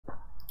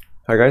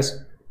Hi guys,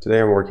 today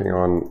I'm working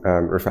on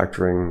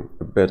refactoring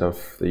a bit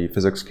of the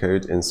physics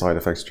code inside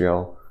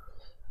FXGL,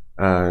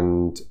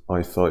 and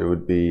I thought it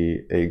would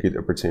be a good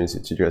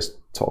opportunity to just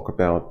talk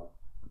about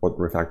what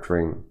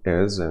refactoring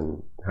is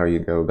and how you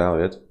go about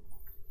it.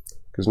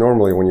 Because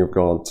normally when you've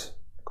got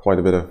quite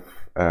a bit of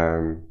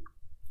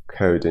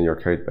code in your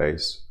code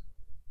base,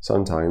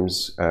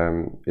 sometimes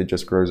it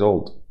just grows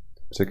old,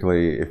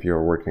 particularly if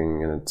you're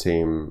working in a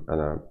team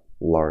and a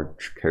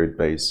large code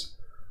base.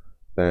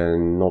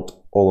 Then not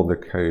all of the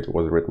code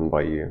was written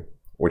by you,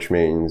 which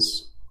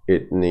means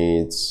it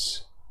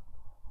needs,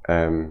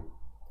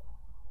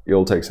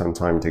 you'll take some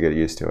time to get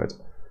used to it.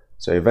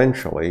 So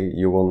eventually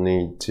you will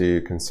need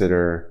to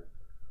consider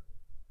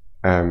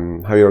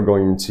how you're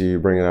going to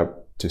bring it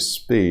up to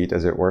speed,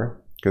 as it were,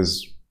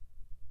 because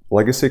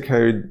legacy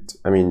code,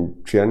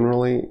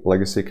 generally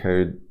legacy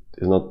code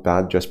is not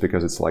bad just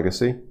because it's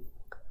legacy.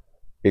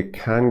 It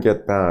can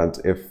get bad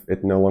if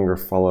it no longer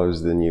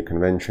follows the new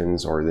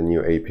conventions or the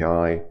new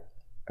API,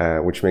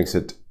 which makes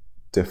it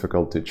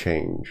difficult to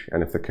change.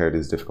 And if the code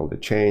is difficult to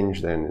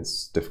change, then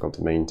it's difficult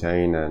to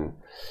maintain and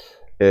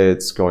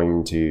it's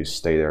going to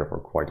stay there for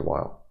quite a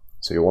while.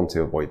 So you want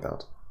to avoid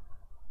that.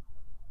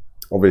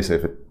 Obviously,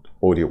 if it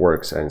already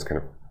works and it's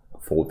kind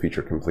of full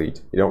feature complete,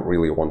 you don't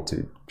really want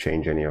to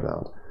change any of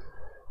that.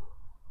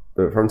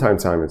 But from time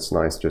to time, it's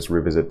nice to just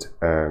revisit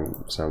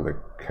some of the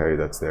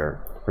code that's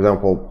there. For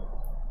example,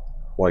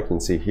 what I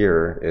can see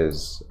here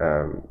is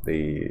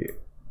the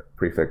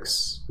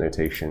prefix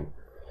notation,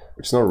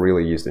 which is not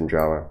really used in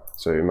Java.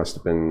 So it must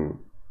have been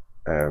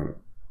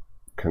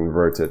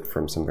converted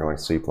from something like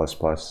C++,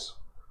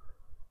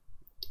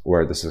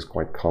 where this is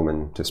quite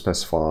common to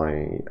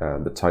specify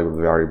the type of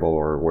the variable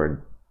or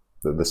where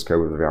the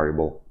scope of the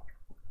variable.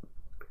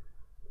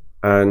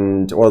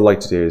 And what I'd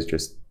like to do is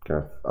just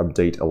kind of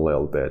update a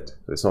little bit.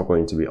 There's not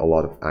going to be a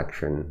lot of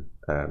action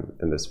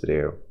in this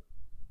video.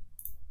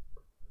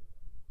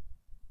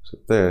 So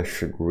this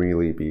should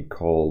really be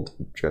called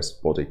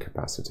just body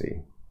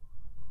capacity.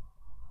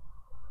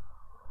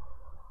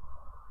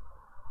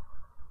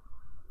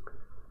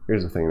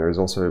 Here's the thing, there's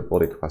also a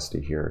body capacity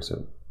here,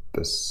 so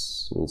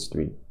this needs to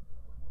be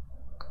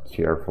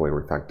carefully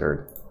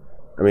refactored.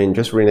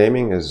 Just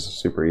renaming is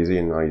super easy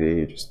in IDE.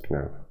 You just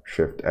kind of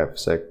shift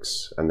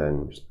F6 and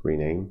then just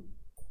rename.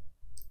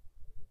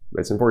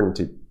 But it's important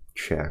to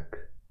check.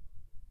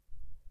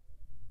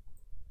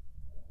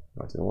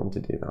 I didn't want to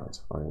do that.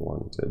 I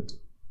wanted to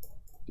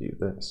do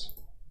this.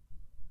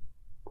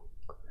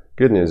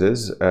 Good news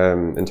is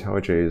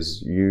IntelliJ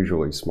is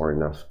usually smart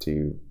enough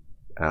to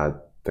add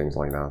things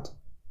like that,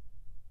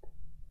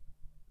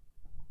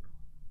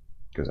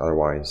 because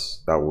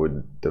otherwise that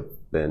would have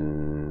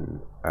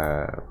been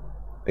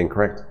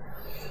incorrect,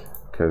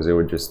 because it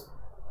would just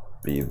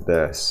be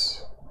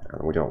this,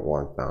 and we don't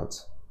want that.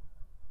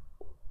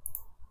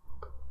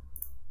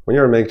 When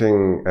you're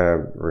making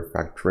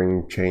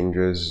refactoring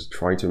changes,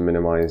 try to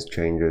minimize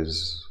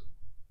changes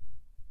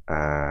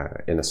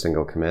in a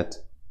single commit,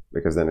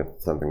 because then if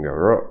something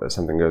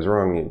goes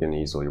wrong, you can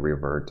easily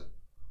revert.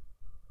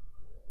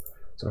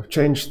 So I've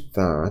changed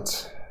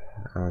that.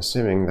 I'm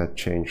assuming that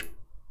changed,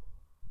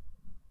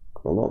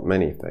 well, not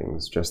many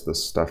things, just the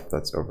stuff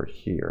that's over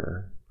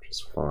here, which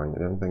is fine. I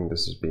don't think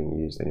this is being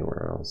used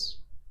anywhere else.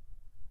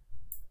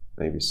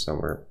 Maybe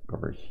somewhere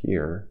over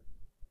here.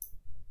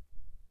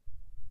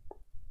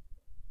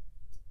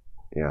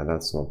 Yeah,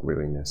 that's not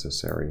really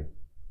necessary.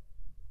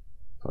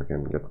 So I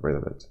can get rid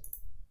of it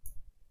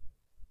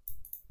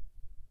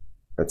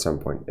at some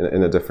point,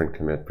 in a different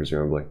commit,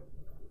 presumably.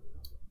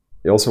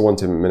 You also want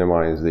to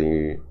minimize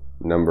the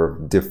number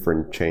of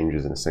different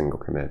changes in a single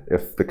commit.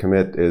 If the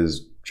commit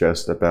is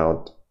just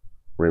about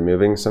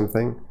removing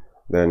something,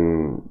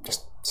 then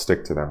just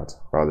stick to that,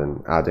 rather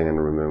than adding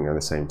and removing at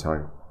the same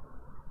time.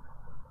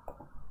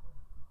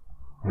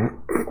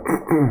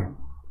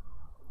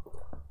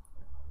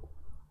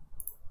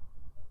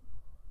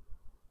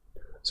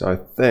 So I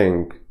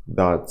think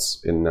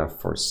that's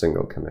enough for a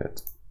single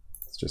commit.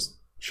 Let's just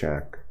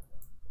check.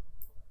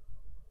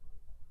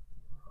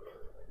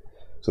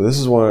 So this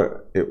is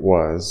what it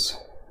was,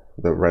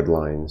 the red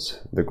lines.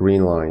 The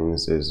green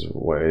lines is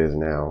what it is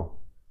now.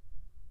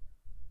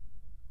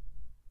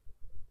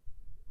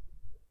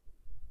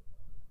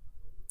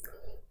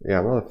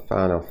 Yeah, I'm not a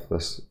fan of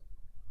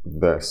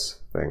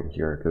this thing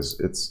here, because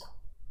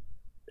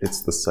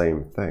it's the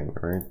same thing,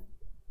 right?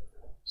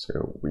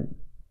 So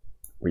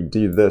we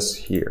do this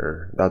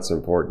here, that's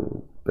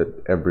important, but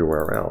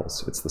everywhere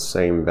else it's the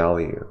same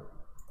value.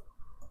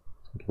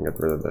 We can get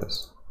rid of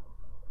this.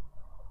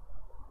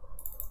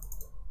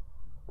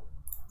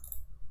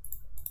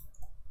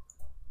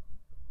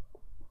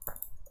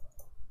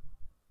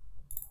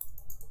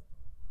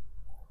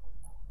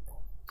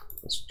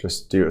 Let's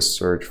just do a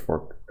search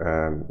for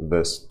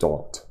this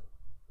dot.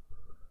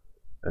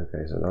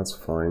 Okay, so that's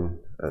fine.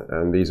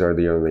 And these are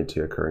the only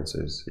two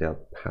occurrences. Yep,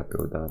 happy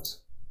with that.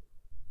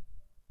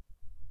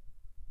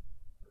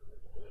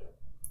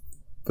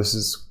 This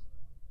is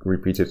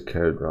repeated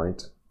code,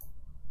 right?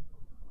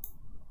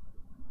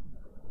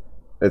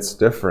 It's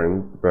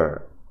different,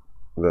 but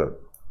the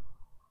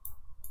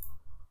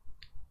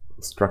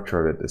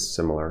structure of it is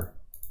similar.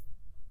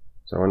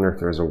 So I wonder if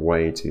there's a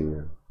way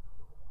to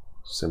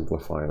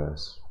simplify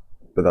this,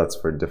 but that's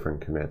for a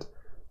different commit.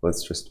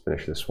 Let's just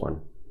finish this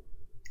one.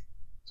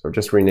 So I've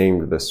just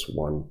renamed this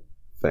one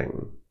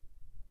thing.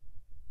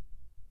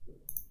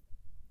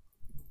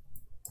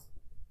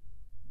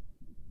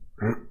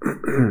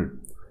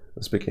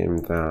 This became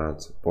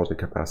that body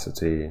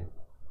capacity.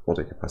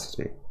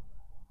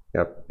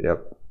 Yep.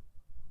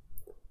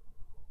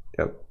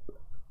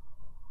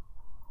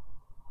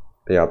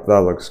 Yep,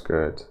 that looks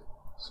good.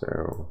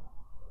 So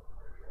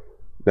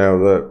now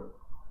the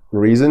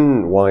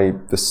reason why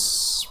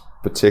this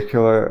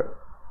particular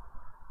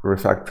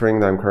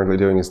refactoring that I'm currently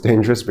doing is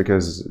dangerous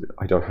because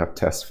I don't have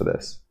tests for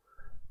this.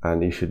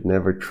 And you should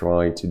never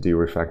try to do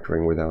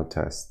refactoring without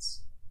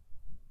tests.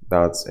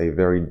 That's a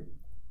very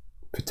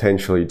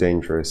potentially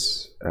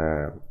dangerous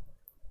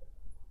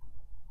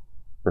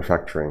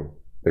refactoring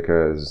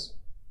because,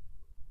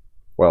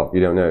 well, you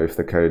don't know if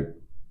the code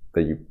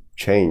that you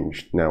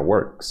changed now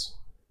works,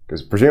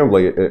 because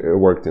presumably it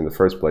worked in the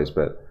first place,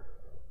 but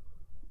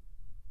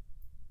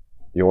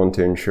you want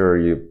to ensure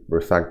you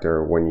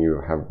refactor when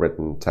you have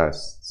written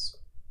tests.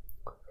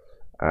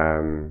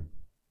 I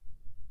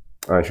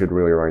should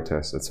really write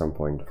tests at some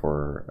point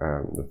for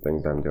the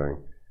things I'm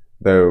doing,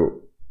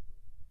 though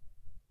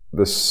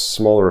the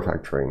small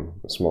refactoring,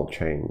 a small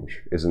change,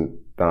 isn't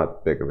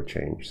that big of a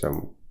change, so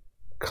I'm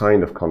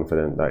kind of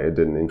confident that it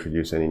didn't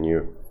introduce any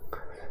new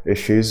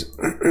issues.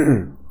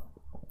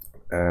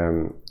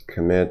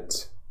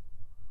 Commit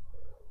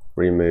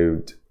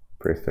removed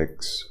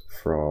prefix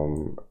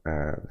from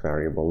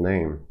variable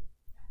name.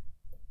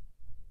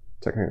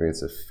 Technically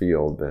it's a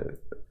field,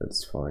 but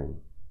it's fine.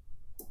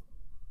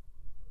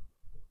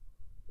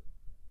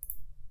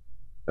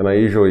 And I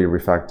usually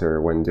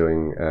refactor when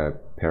doing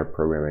pair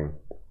programming,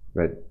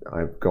 but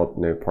I've got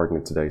no partner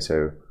today,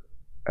 so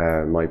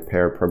my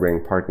pair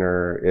programming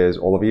partner is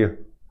all of you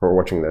who are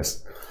watching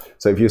this.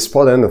 So if you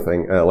spot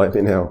anything, let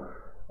me know,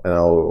 and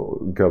I'll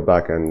go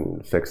back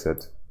and fix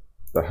it.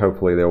 But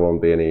hopefully there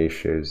won't be any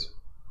issues.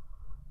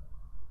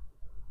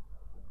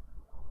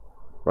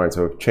 Right,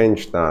 so I've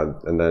changed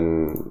that, and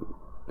then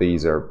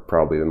these are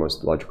probably the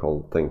most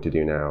logical thing to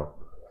do now.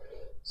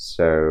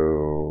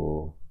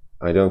 So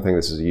I don't think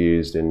this is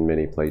used in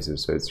many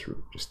places, so it's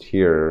just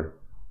here,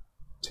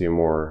 2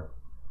 more,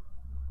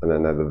 and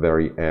then at the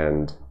very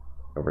end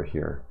over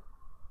here.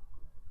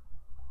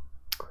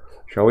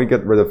 Shall we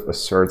get rid of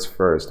asserts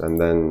first and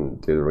then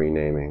do the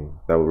renaming?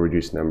 That will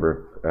reduce the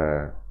number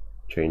of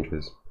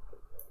changes.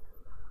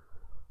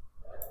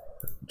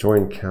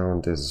 Join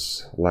count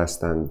is less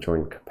than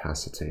join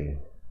capacity.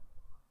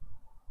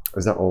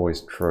 Is that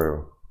always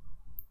true?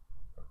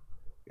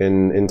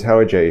 In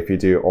IntelliJ, if you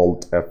do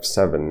Alt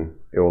F7,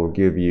 it will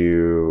give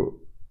you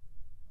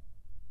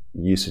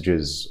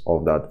usages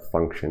of that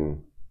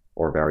function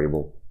or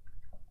variable.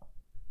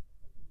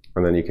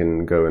 And then you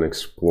can go and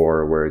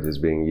explore where it is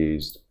being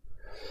used.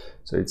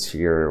 So it's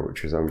here,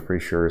 which is, I'm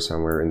pretty sure,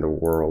 somewhere in the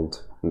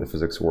world, in the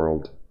physics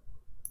world.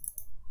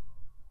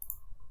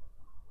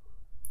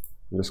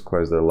 Just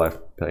close the left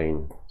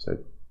pane so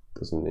it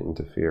doesn't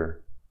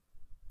interfere.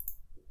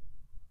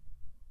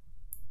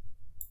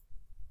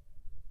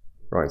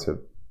 Right, so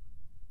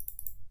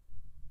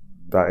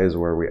that is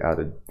where we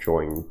added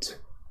joint.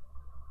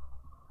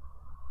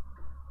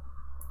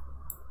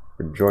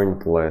 A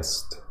joint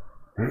list.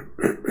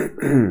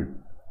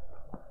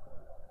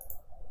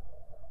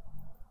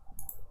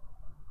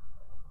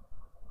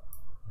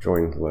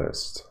 Joint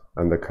list,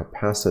 and the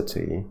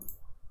capacity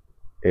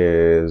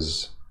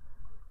is,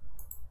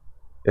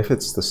 if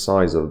it's the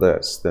size of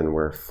this, then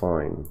we're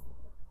fine.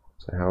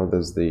 So how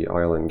does the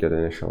island get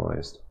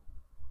initialized?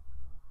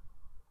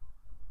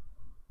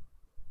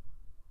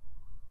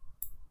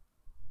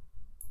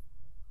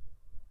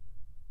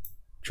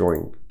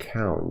 Joint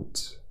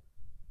count.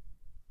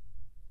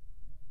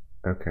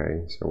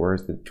 Okay, so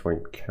where's the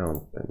joint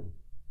count then?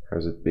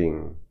 How's it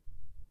being?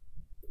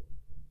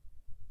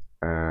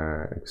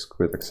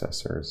 Exclude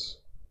accessors.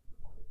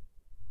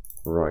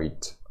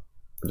 Right.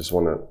 I just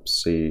want to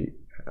see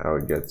how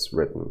it gets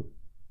written.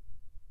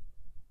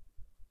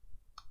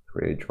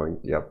 Create joint.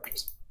 Yep,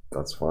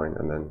 that's fine.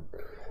 And then,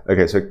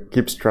 okay, so it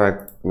keeps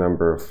track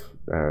number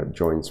of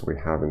joints we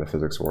have in the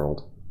physics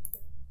world,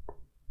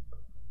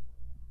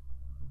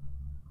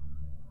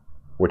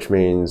 which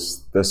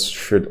means this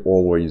should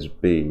always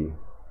be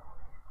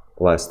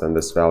less than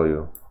this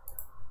value,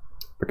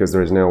 because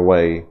there is no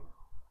way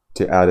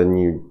to add a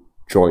new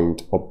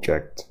joint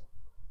object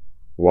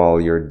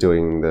while you're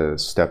doing the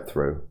step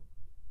through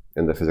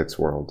in the physics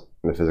world,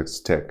 in the physics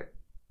tick,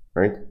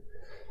 right?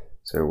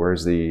 So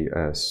where's the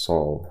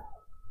solve?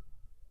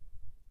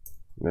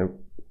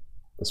 Nope,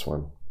 this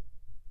one.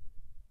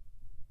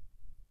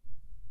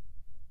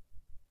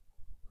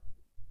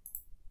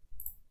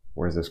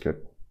 Where's this get?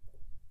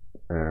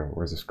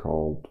 Where's this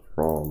called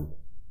from?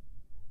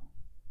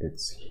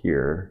 It's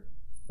here,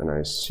 and I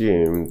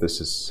assume this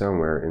is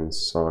somewhere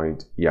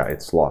inside. Yeah,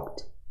 it's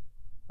locked,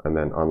 and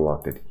then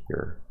unlocked it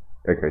here.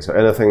 Okay, so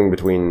anything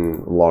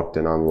between locked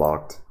and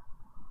unlocked,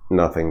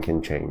 nothing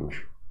can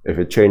change. If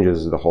it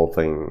changes, the whole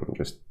thing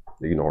just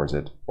ignores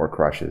it or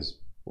crashes,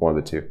 one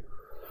of the two.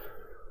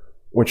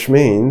 Which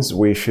means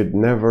we should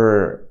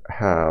never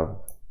have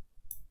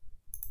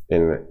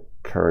in the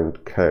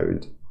current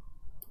code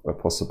a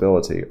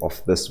possibility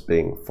of this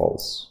being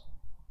false.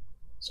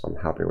 So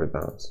I'm happy with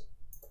that.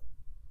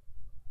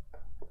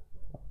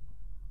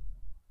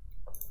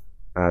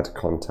 Add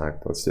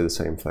contact, let's do the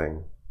same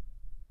thing.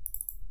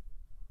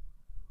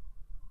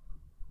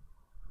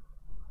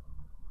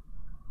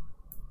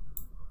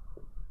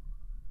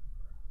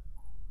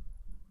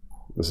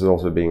 This is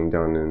also being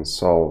done in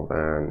solve,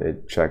 and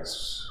it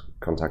checks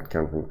contact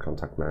count from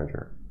contact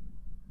manager.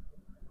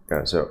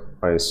 Okay, so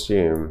I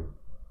assume,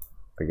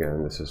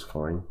 again, this is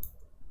fine.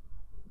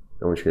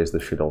 In which case,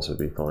 this should also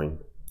be fine.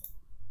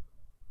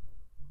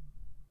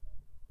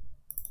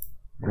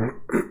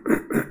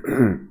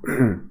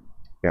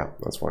 Yeah,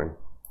 that's fine.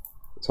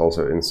 It's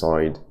also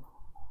inside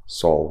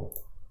solve.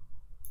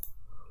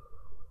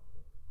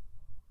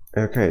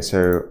 Okay,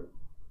 so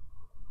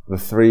the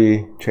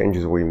 3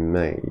 changes we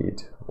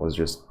made was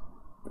just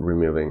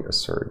removing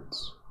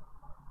asserts.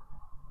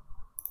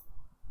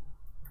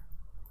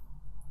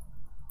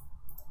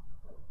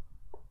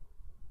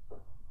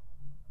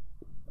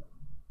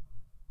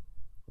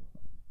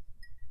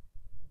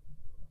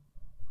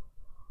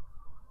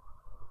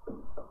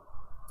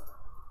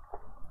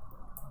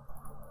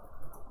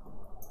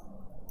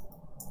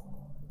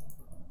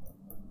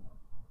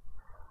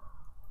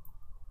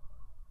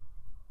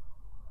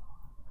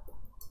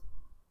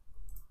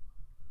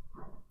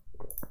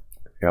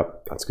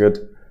 Yep, that's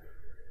good.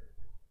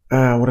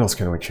 What else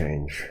can we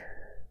change?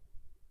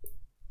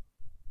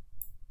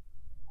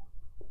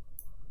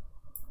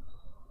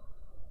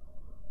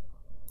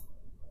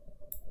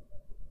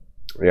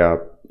 Yeah,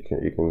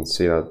 you can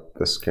see that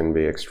this can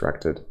be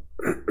extracted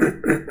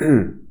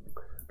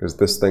because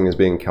this thing is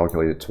being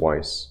calculated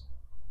twice.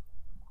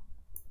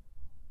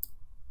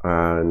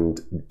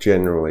 And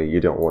generally, you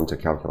don't want to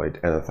calculate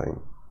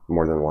anything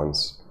more than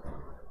once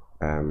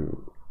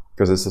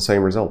because it's the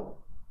same result.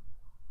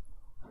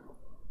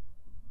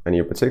 And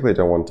you particularly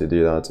don't want to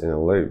do that in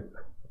a loop,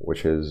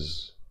 which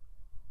is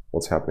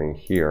what's happening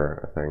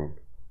here, I think.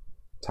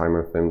 Time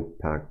of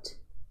impact.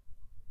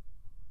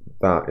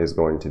 That is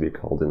going to be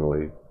called in a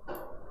loop.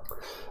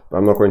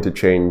 I'm not going to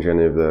change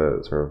any of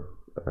the sort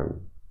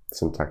of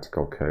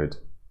syntactical code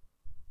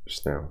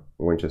just now.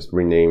 I'm going to just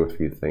rename a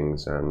few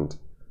things and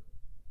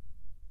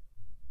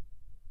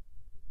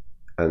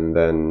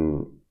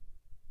then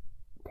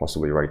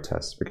possibly write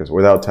tests, because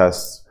without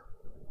tests,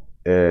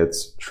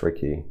 it's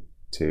tricky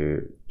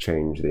to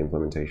change the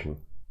implementation.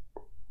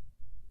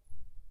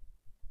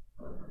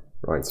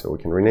 Right, so we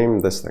can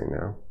rename this thing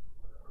now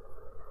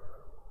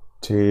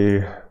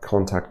to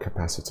contact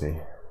capacity.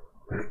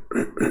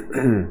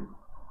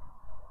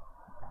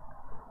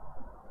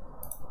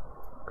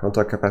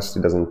 Contact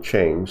capacity doesn't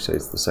change, so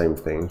it's the same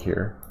thing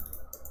here.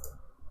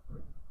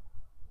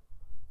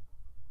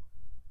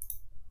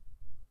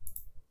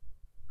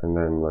 And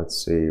then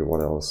let's see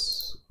what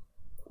else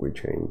we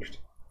changed.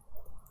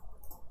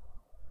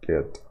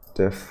 Get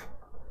diff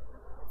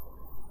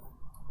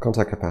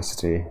contact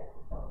capacity.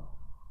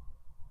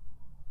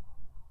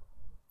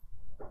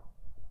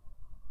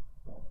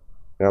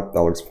 Yep,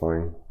 that looks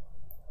fine.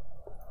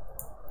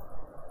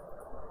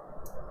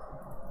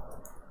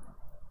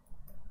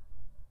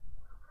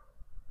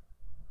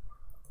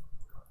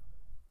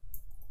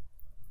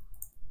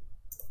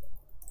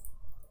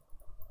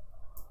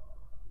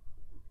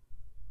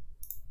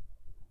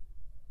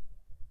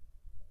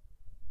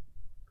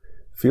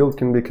 Field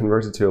can be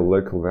converted to a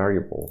local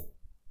variable.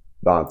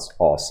 That's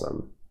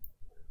awesome.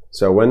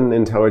 So when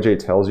IntelliJ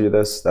tells you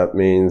this, that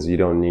means you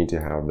don't need to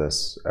have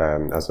this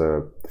as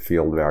a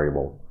field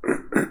variable.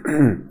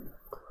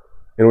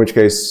 In which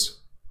case,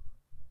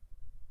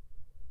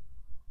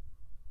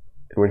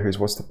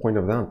 what's the point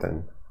of that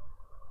then?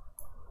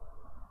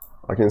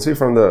 I can see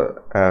from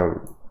the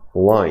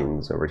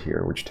lines over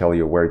here, which tell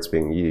you where it's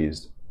being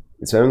used,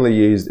 it's only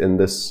used in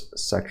this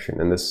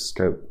section, in this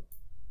scope.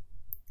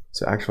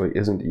 So actually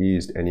isn't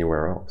used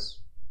anywhere else.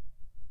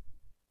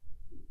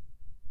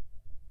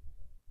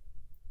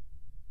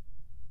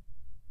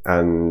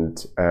 And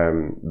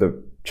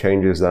the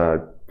changes that I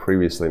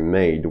previously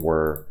made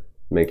were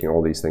making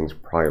all these things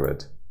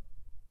private.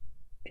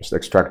 Just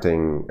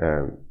extracting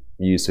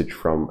usage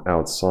from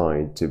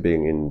outside to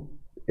being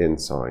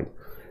inside.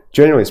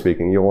 Generally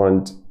speaking, you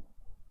want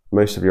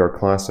most of your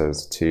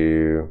classes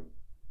to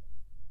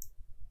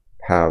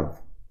have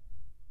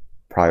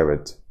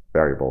private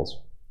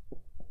variables.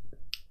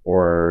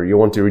 Or you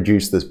want to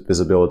reduce this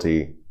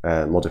visibility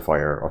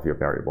modifier of your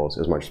variables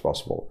as much as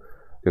possible,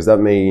 because that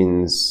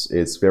means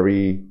it's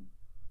very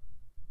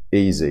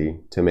easy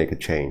to make a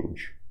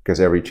change,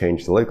 because every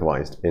change is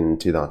localized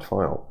into that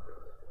file.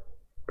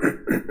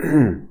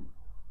 And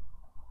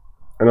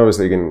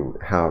obviously you can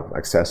have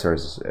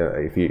accessors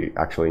if you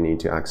actually need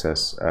to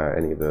access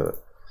any of the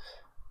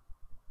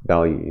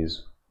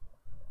values.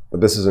 But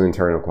this is an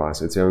internal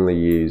class. It's only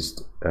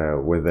used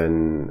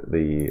within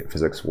the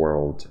physics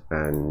world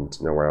and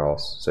nowhere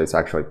else. So it's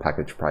actually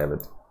package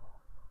private.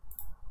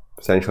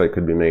 Potentially it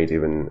could be made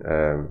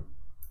even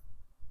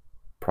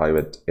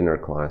private inner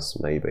class,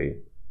 maybe,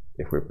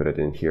 if we put it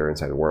in here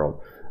inside the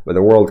world. But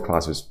the world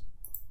class is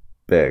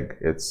big.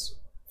 It's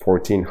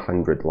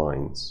 1400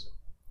 lines.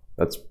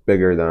 That's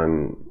bigger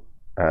than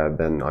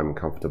I'm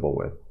comfortable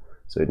with.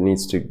 So it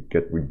needs to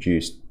get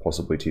reduced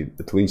possibly to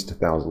at least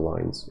 1000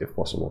 lines if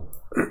possible.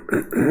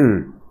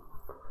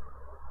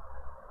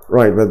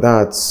 Right, but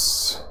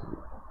that's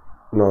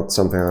not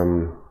something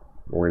I'm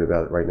worried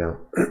about right now.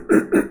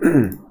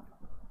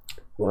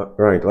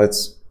 Right,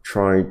 let's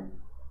try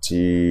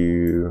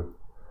to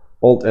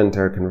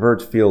Alt-Enter,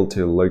 convert field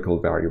to local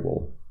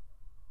variable.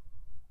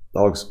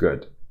 That looks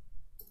good.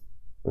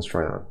 Let's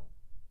try that.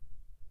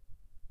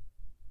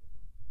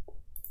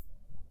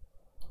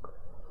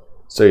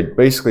 So it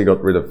basically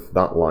got rid of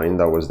that line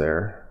that was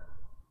there,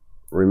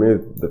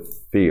 removed the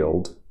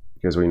field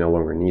because we no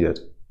longer need it.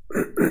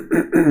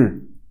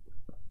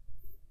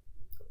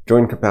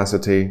 Join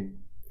capacity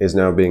is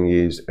now being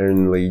used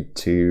only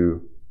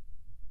to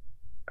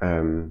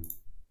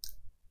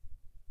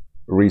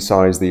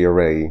resize the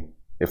array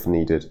if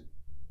needed.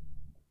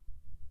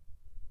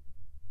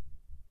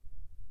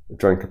 If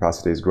join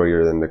capacity is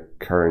greater than the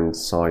current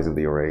size of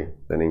the array,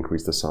 then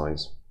increase the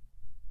size.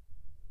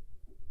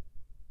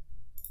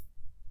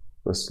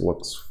 This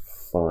looks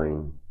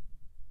fine.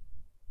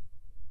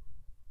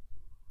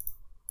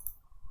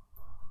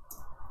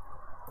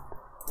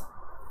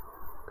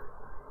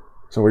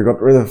 So we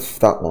got rid of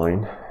that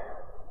line,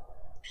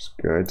 which is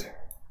good.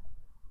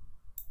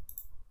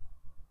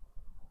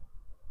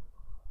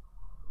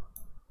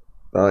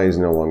 That is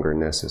no longer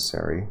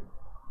necessary.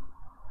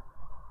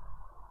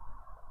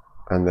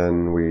 And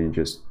then we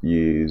just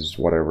use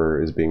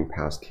whatever is being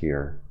passed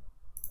here.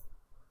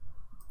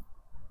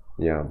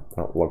 Yeah,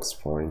 that looks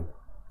fine.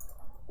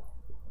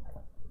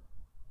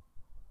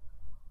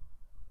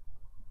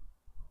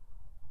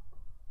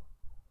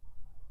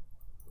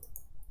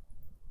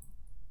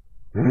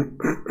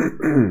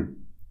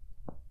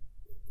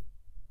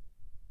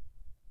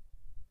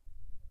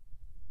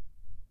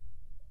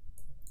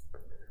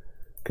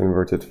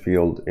 Converted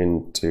field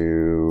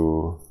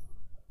into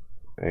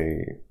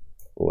a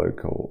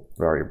local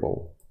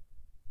variable.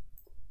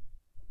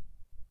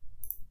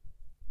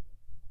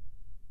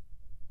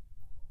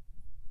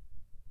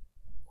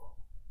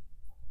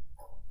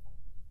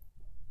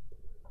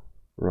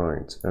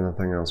 Right,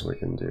 anything else we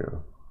can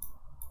do?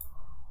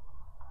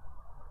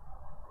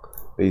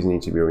 These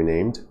need to be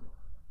renamed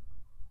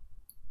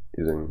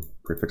using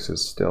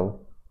prefixes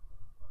still.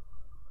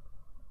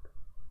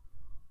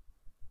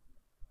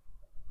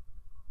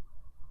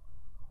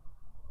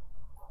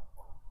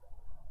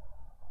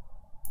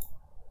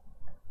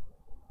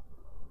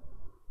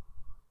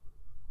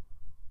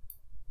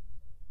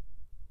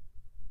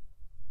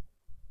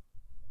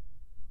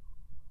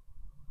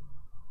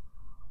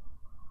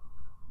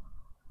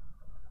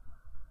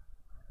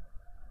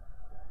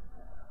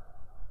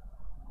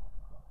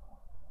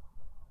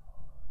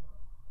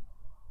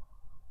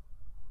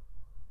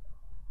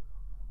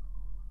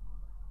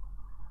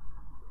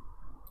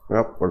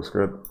 Yep, looks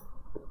good.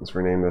 Let's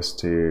rename this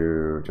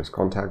to just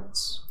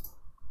contacts.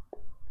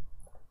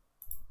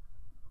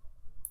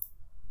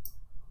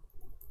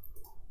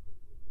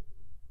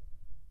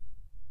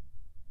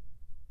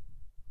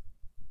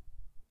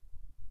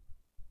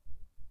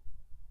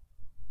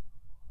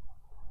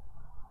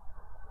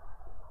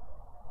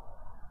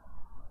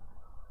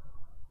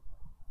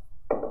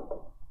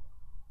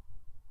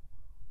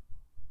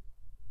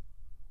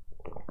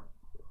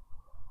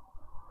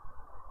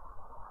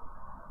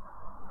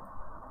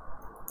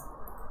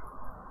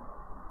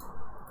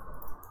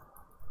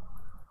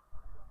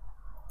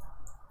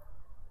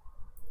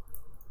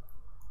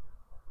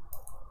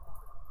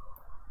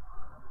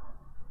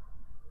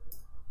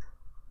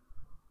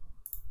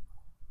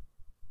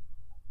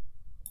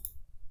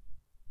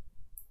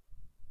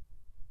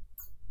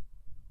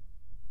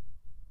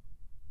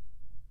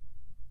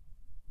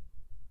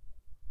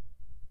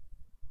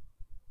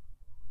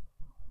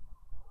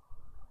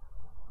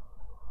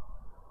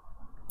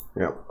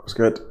 Yep, looks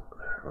good.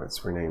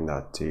 Let's rename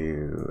that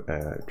to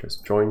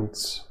just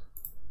joints.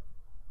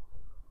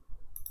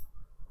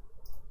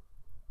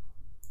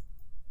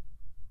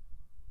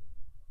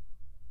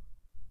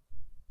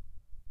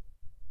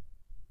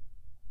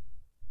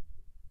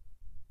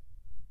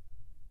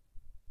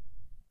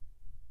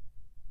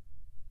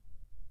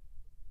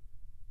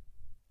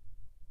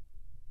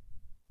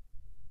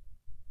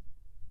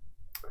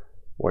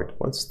 Wait,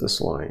 what's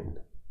this line?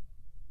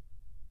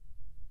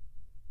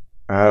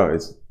 Oh,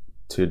 it's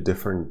two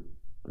different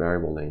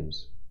variable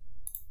names.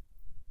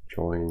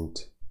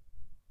 Joint.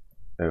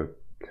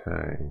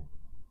 Okay.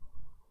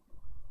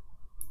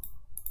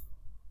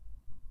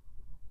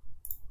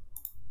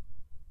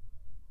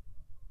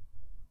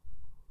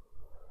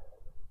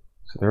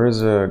 So there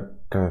is a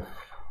kind of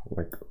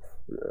like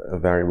a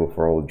variable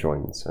for all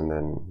joints, and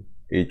then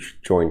each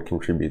joint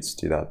contributes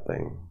to that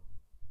thing.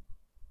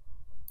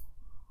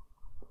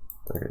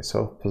 Okay,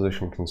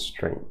 self-position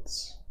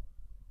constraints.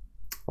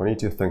 I need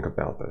to think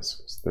about this,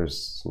 because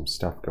there's some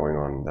stuff going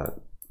on that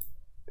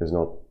is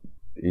not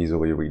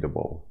easily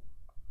readable.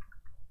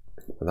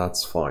 But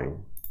that's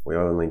fine. We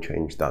only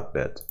changed that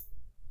bit.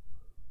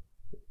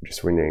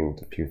 Just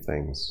renamed a few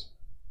things.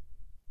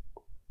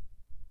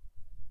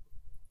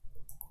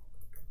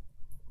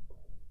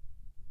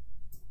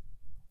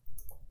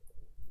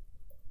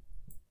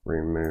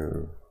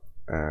 Remove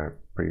a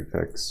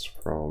prefix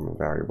from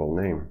variable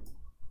name.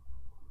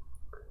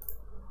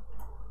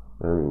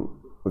 And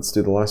let's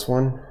do the last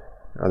one.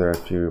 There are a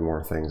few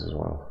more things as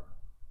well.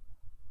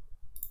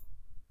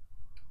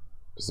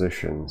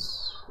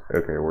 Positions.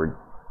 Okay, we're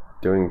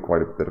doing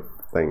quite a bit of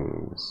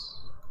things,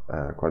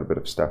 quite a bit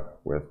of stuff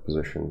with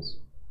positions.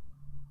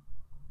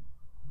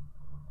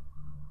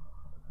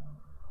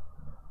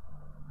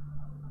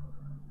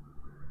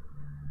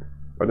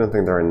 I don't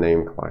think there are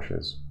name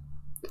clashes.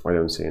 I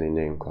don't see any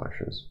name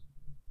clashes.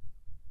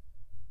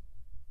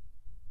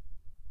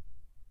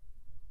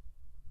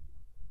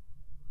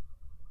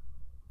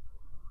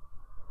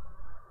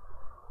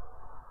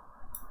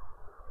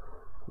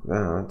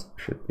 That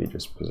should be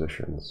just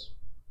positions.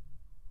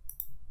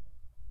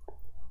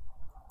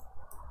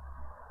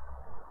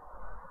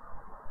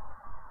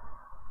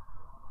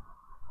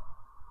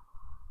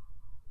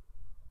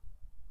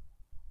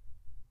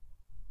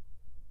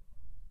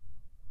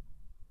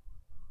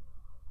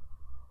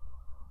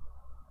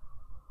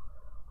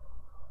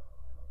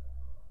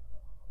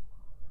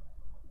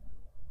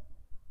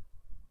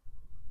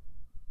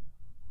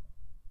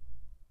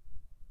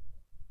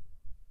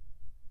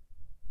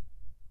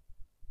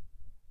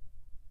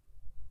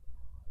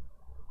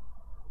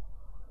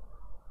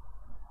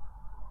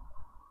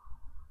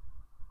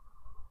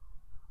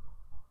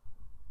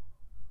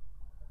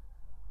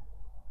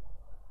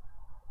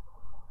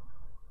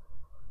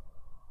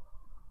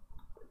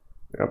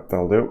 Yep,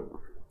 that'll do.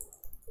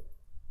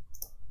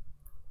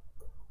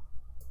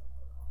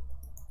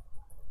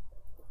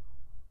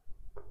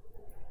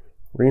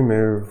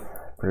 Remove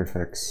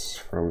prefix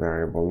from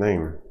variable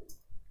name.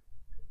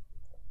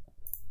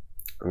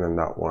 And then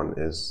that one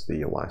is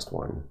the last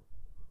one.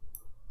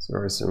 It's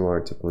very similar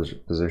to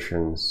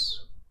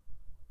positions.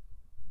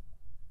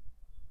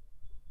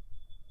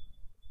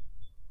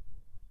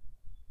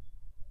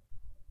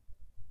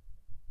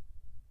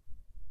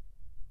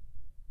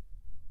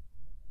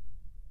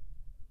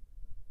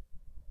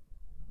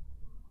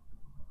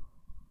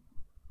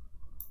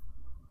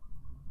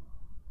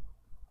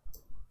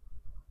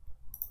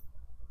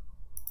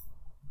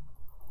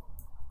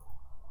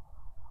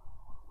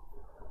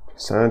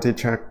 Sanity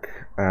check,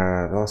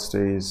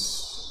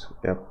 velocities,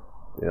 yep.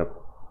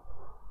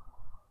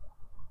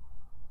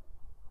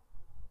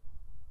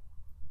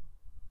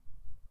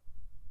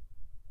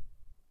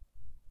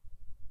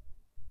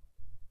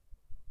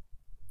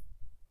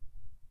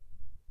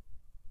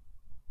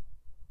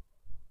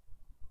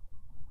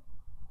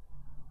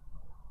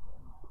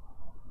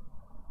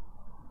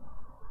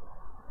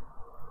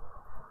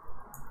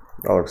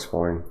 That looks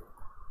fine.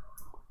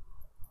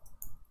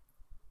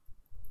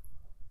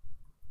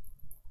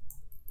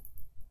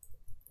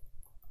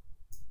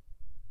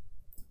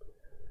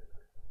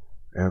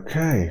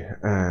 Okay,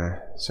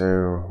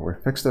 so we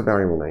fixed the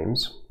variable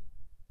names.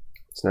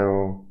 It's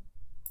now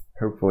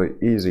hopefully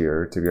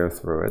easier to go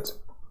through it.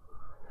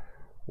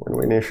 When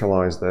we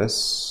initialize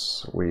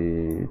this,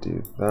 we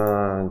do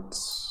that.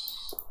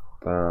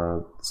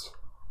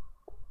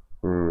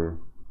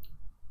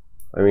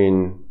 I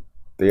mean,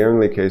 the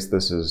only case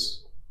this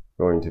is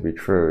going to be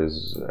true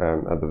is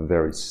at the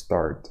very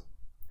start,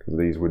 because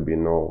these would be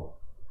null.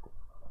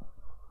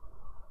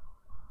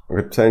 We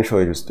could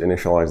potentially just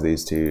initialize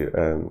these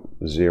to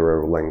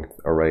 0 length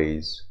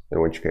arrays, in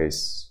which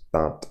case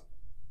that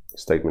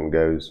statement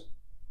goes.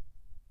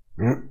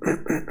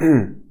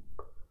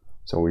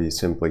 So we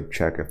simply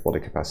check if body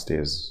capacity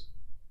is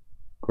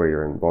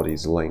greater than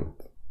body's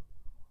length.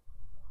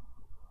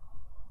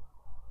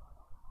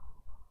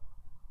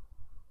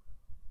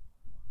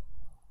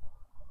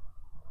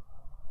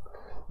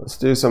 Let's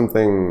do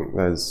something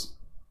that's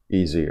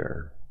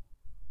easier.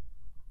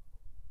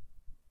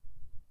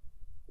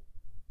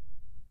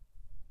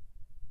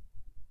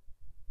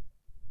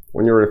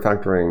 When you're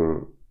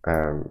refactoring,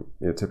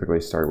 you typically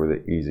start with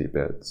the easy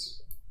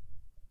bits,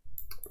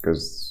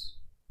 because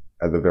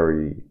at the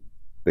very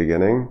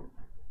beginning,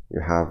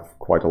 you have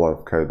quite a lot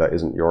of code that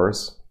isn't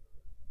yours,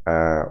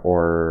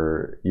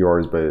 or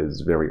yours but is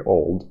very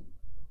old.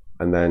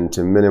 And then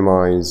to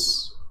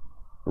minimize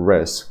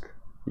risk,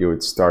 you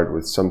would start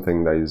with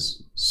something that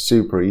is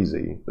super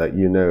easy, that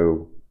you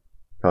know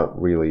can't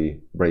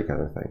really break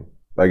anything.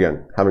 But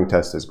again, having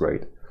tests is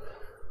great.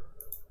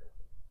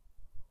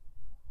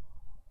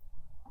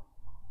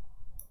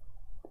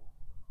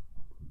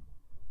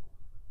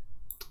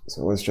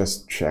 So let's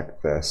just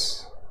check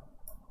this.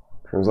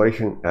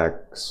 Translation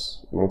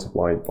x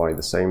multiplied by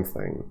the same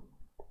thing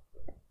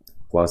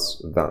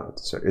plus that.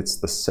 So it's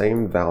the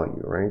same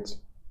value, right?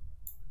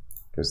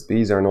 Because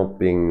these are not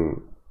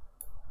being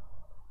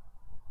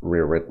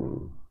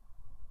rewritten.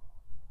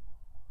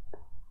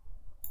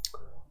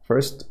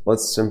 First,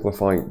 let's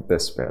simplify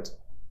this bit.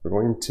 We're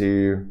going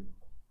to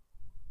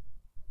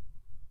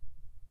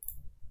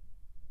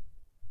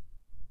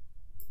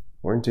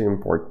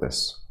import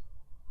this.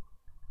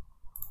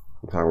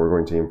 In fact, we're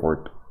going to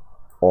import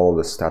all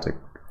the static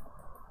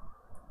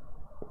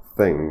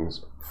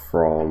things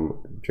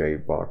from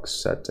JBox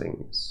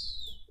settings.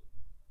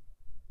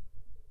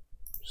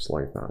 Just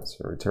like that.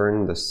 So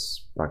return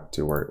this back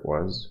to where it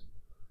was.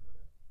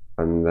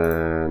 And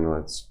then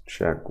let's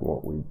check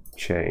what we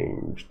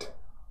changed.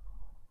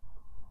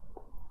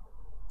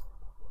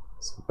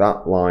 So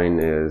that line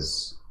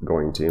is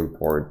going to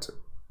import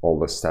all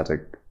the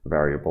static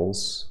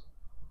variables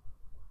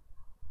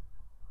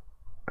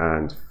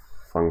and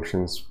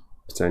functions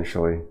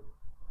potentially.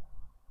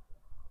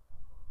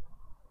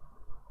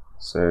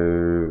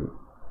 So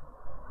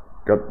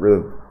got rid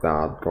of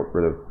that, got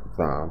rid of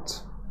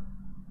that.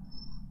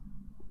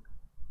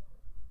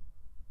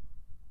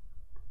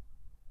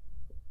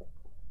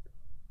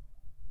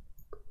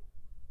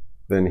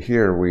 Then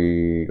here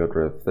we got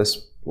rid of this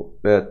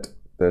bit,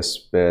 this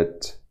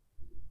bit.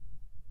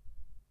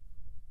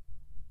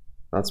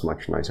 That's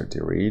much nicer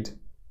to read.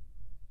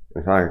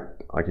 In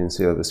fact, I can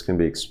see that this can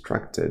be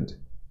extracted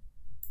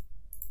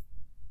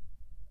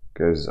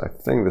because I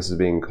think this is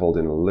being called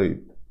in a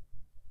loop.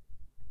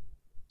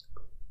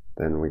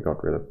 Then we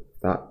got rid of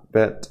that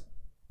bit.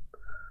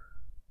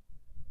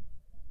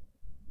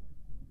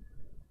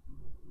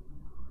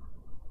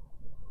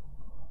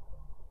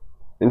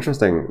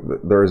 Interesting,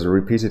 there is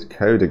repeated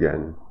code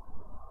again.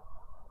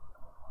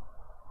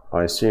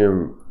 I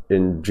assume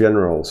in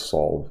general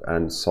solve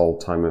and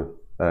solve time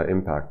of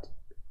impact.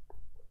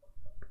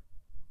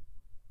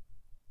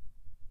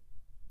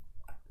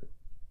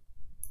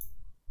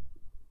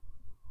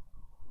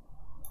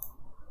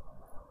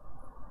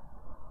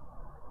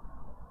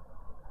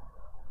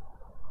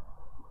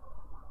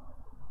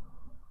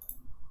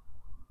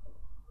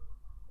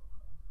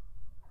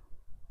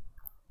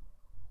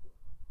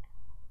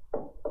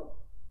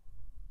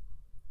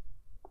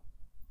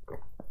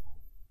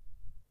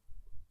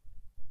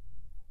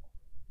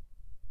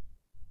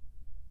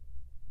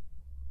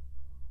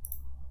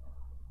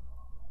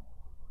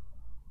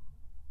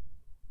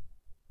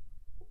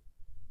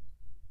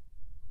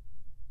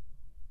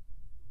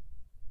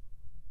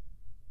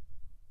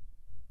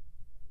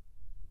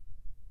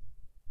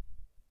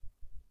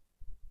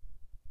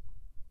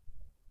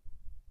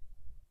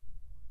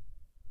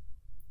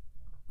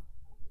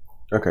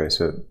 Okay,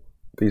 so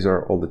these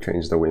are all the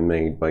changes that we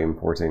made by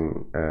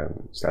importing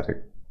static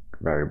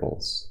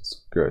variables.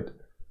 It's good.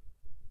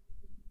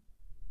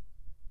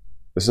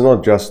 This is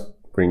not just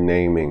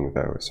renaming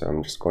though, so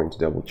I'm just going to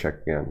double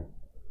check again.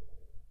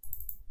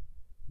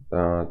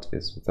 That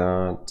is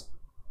that.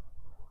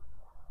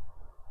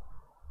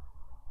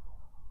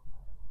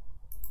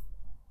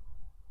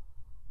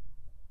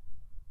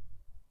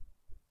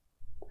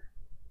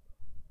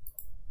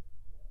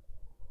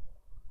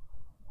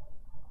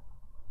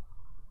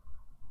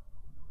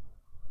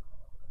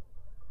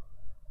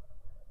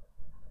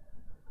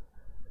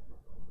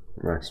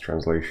 Max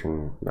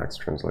translation,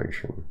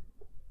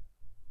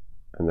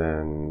 and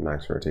then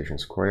max rotation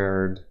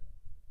squared,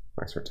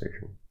 max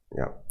rotation.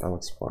 Yeah, that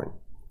looks fine.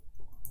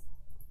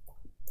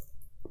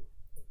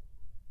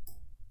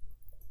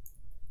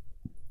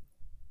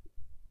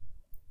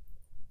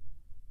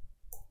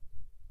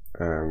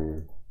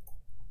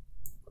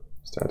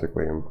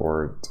 Statically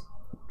import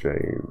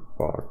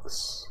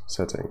JBox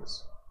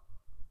settings.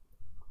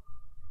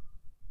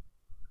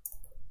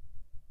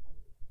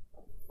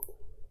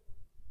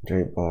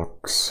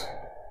 JBox,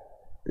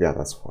 yeah,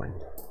 that's fine.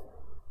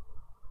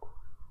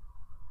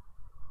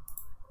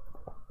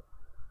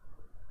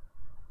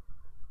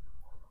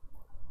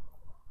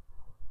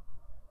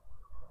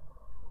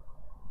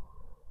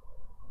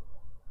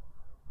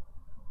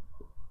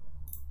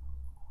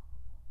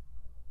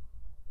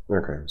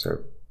 Okay, so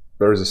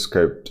there's a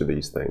scope to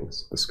these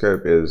things. The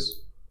scope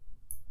is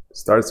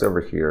starts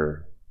over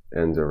here,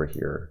 ends over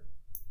here.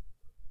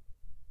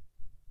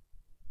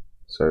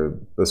 So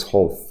this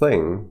whole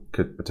thing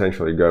could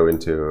potentially go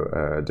into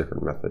a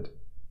different method,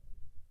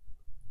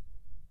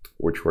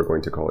 which we're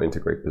going to call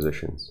integrate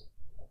positions.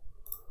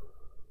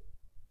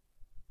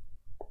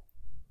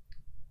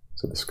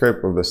 So the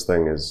scope of this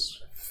thing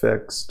is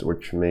fixed,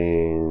 which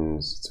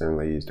means it's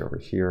only used over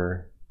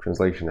here.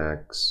 Translation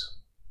X.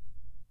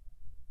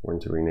 I'm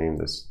going to rename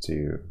this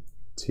to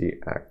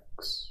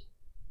TX,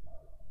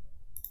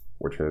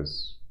 which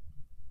is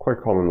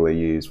quite commonly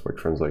used for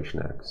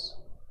translation X.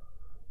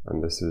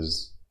 And this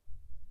is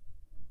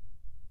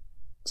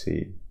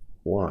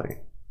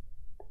TY.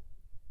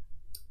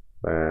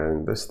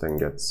 And this thing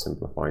gets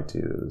simplified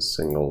to a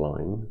single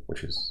line,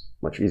 which is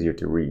much easier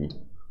to read.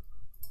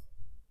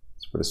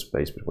 Let's put a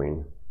space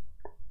between.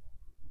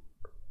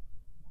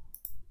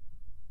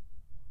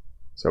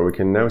 So we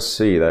can now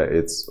see that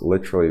it's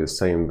literally the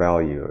same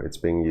value. It's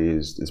being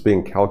used, it's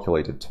being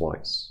calculated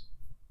twice.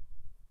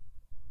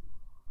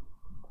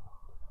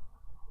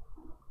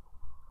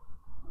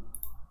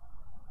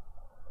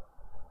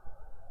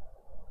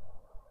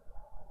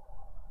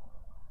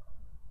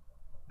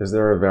 Is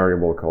there a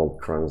variable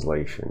called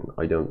translation?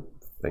 I don't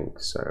think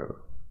so.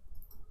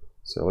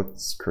 So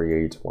let's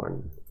create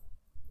one.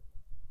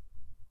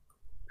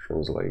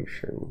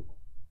 Translation.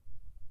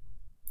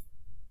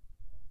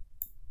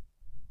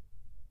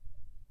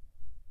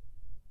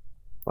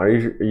 I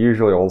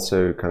usually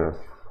also kind of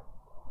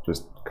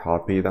just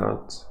copy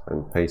that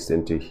and paste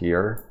into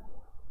here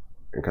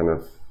and kind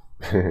of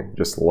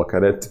just look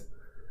at it.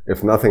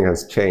 If nothing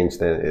has changed,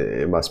 then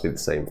it must be the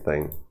same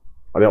thing.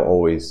 I don't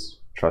always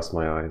trust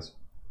my eyes.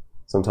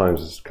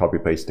 Sometimes copy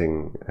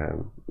pasting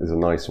is a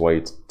nice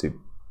way to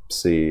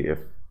see if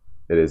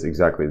it is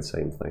exactly the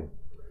same thing.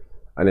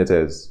 And it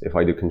is. If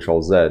I do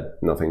Control Z,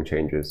 nothing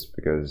changes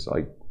because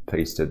I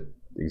pasted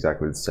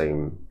exactly the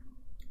same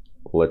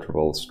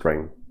literal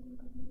string.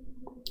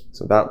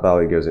 So that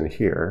value goes in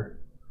here.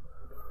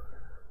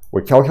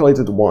 We calculate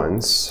it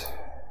once.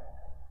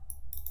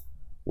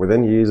 We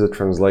then use a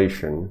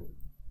translation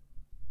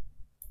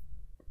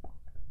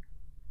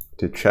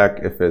to check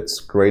if it's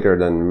greater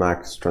than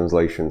max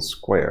translation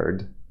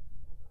squared.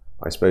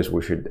 I suppose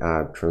we should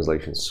add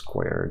translation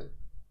squared.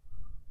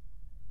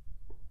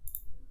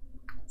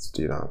 Let's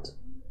do that.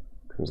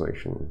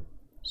 Translation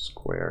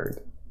squared.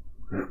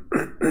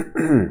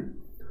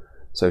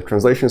 So if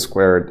translation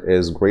squared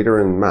is greater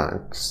than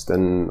max,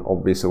 then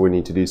obviously we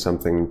need to do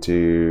something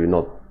to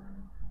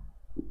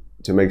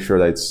make sure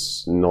that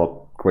it's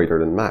not greater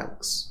than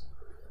max.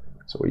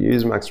 So we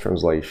use max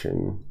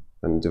translation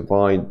and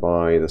divide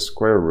by the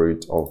square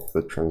root of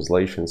the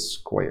translation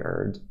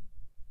squared,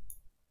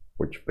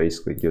 which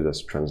basically gives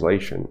us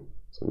translation.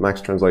 So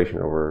max translation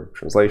over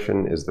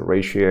translation is the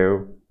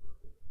ratio.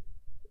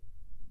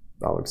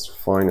 That looks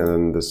fine, and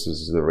then this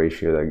is the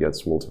ratio that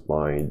gets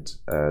multiplied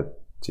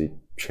to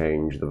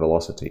change the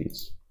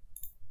velocities.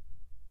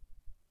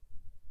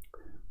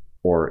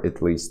 Or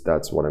at least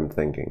that's what I'm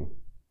thinking.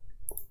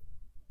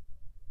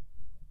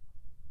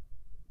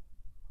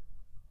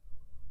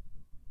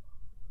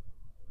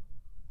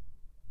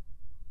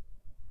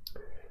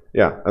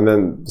 Yeah, and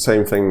then the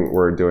same thing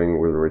we're doing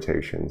with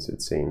rotations,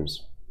 it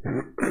seems.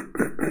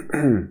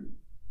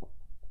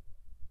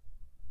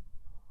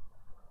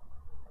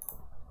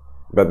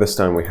 But this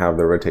time we have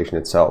the rotation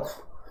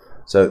itself.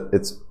 So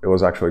it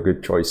was actually a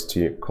good choice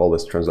to call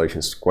this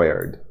translation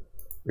squared,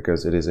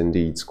 because it is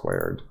indeed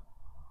squared.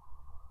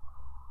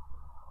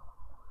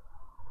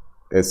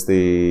 It's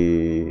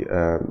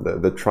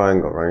the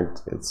triangle, right?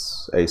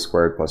 It's a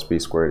squared plus b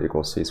squared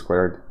equals c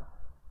squared.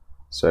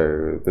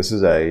 So this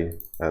is a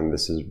and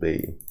this is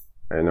b.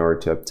 In order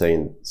to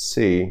obtain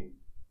c,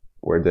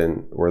 we're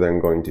then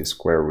going to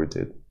square root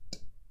it.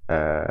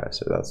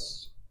 So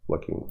that's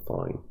looking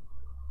fine.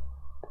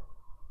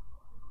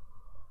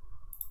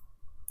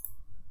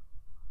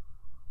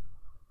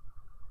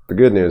 The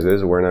good news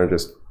is we're now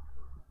just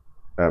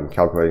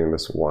calculating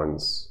this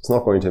once. It's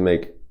not going to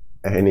make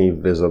any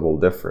visible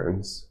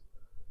difference,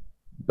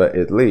 but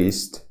at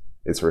least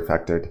it's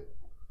refactored,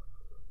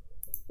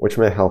 which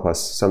may help us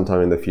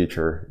sometime in the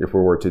future if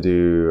we were to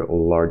do a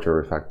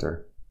larger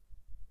refactor.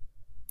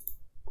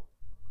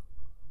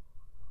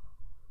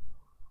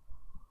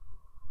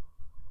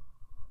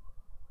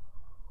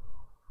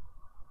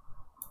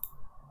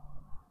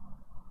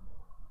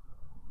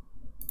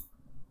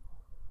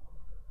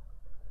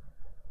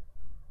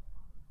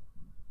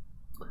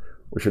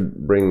 We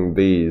should bring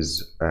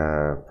these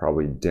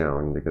probably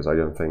down, because I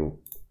don't think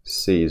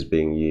C is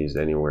being used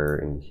anywhere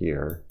in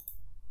here.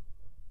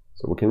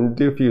 So we can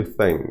do a few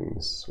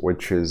things,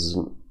 which is,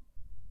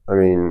 I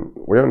mean,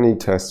 we don't need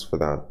tests for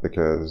that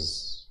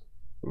because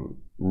I'm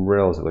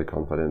relatively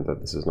confident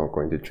that this is not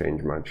going to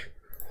change much.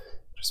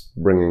 Just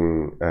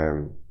bringing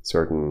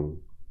certain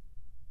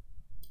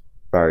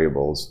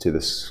variables to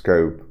the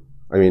scope.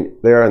 I mean,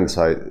 they are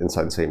inside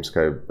the same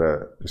scope,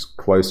 but just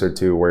closer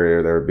to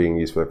where they're being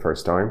used for the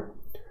first time.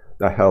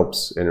 That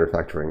helps in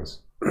refactorings.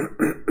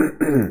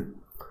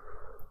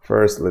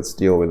 First, let's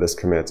deal with this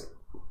commit.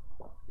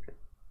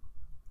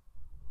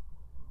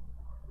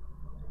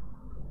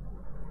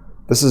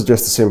 This is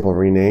just a simple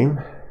rename.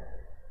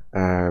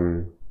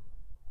 And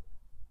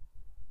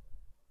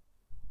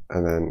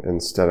then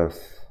instead of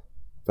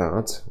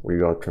that, we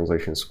got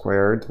translation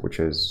squared, which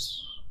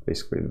is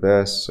basically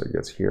this. So it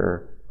gets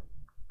here,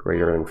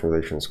 greater than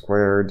translation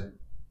squared.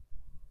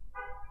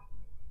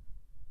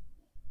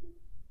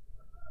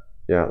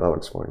 Yeah, that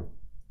looks fine.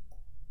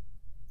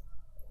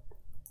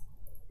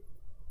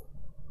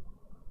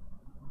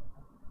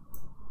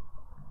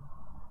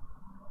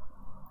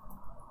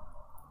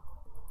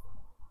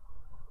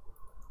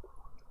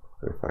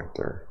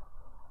 Refactor.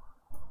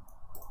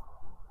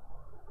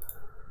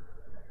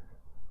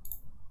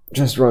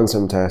 Just run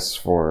some tests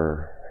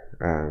for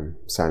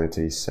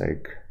sanity's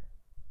sake,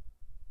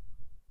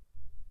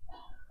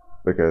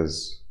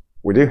 because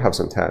we do have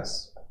some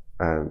tests,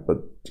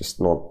 but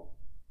just not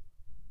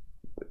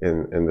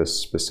in this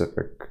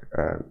specific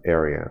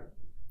area.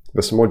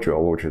 This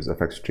module, which is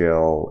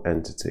FXGL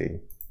entity,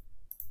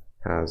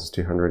 has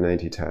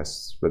 280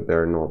 tests, but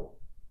they're not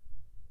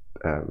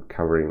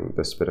covering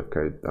this bit of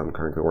code I'm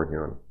currently working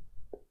on.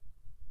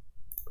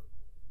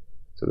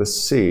 So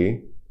this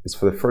C is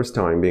for the first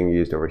time being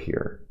used over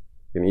here.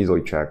 You can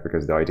easily check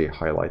because the ID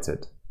highlights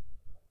it.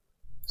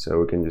 So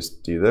we can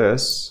just do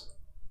this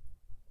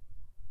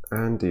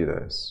and do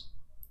this.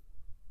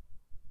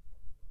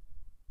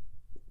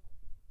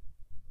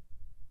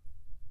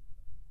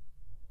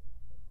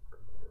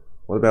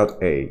 What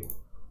about A?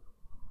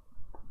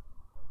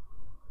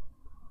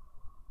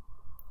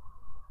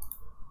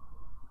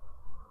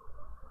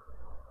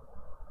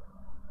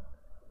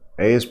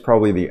 A is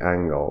probably the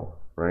angle,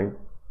 right?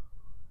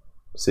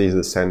 C is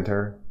the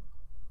center.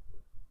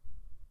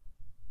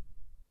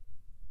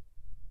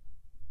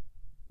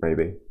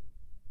 Maybe.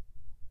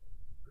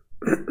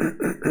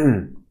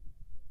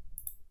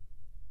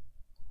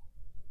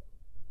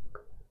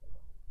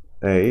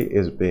 A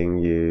is being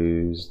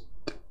used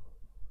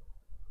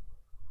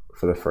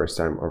for the first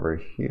time over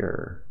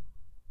here.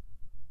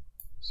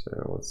 So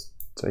let's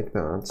take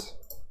that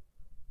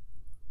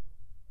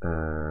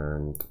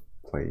and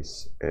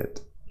place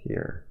it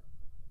here.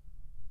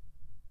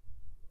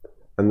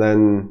 And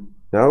then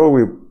now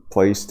we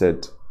placed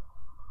it,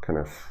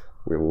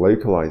 we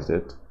localized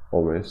it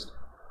almost,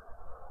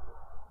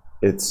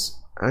 it's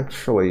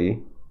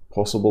actually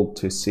possible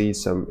to see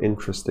some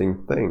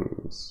interesting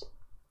things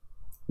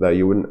that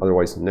you wouldn't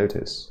otherwise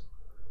notice.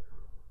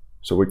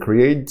 So we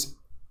create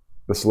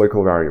this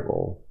local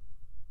variable.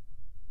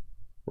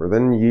 We're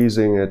then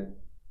using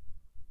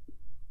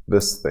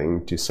this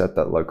thing to set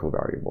that local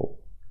variable.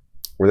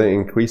 We're then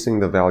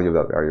increasing the value of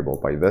that variable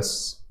by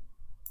this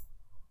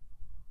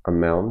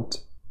amount,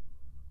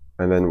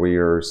 and then we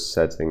are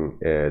setting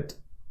it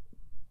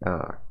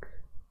back.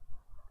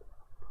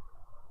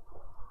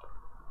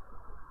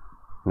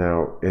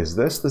 Now, is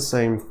this the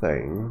same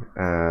thing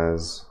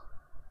as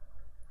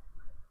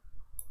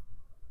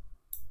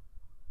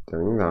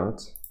doing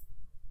that?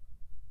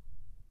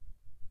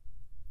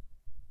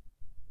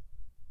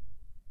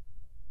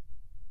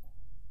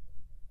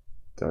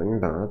 Doing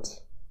that,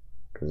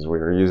 because we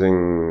are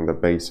using the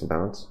base of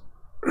that,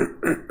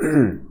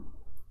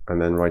 and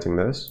then writing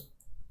this.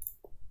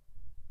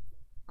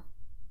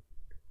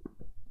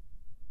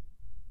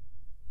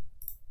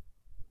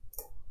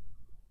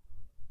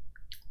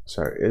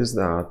 So is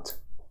that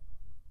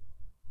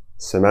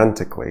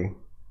semantically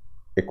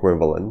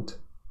equivalent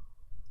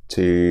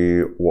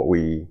to what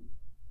we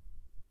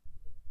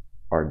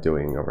are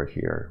doing over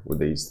here with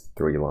these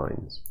 3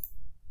 lines?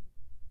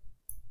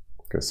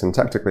 Because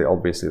syntactically,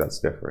 obviously, that's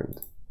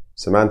different.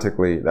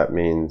 Semantically, that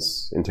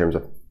means in terms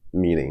of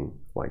meaning,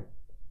 like,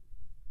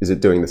 is it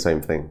doing the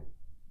same thing?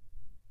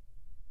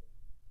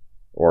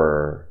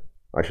 Or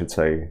I should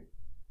say,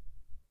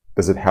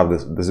 does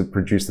it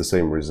produce the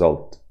same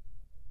result?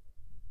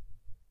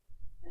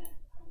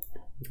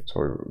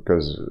 So,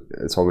 because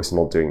it's obviously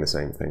not doing the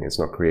same thing. It's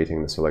not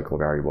creating this local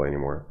variable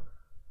anymore.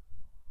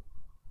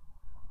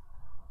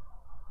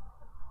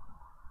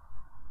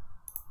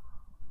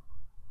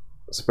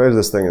 Suppose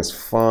this thing is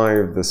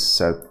 5, this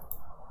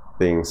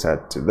being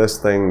set to this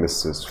thing.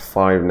 This is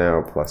 5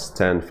 now, plus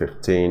 10,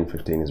 15.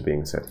 15 is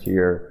being set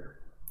here.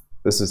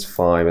 This is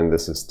 5, and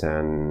this is 10,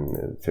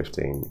 and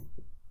 15.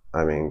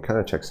 I mean, kind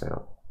of checks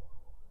out.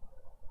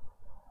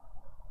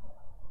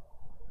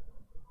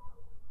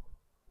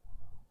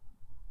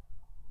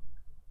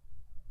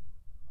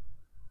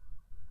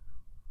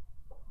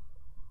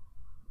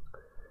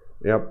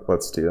 Yep,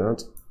 let's do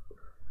that.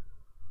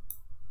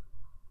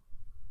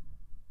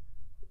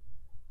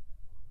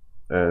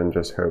 And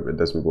just hope it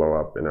doesn't blow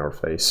up in our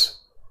face.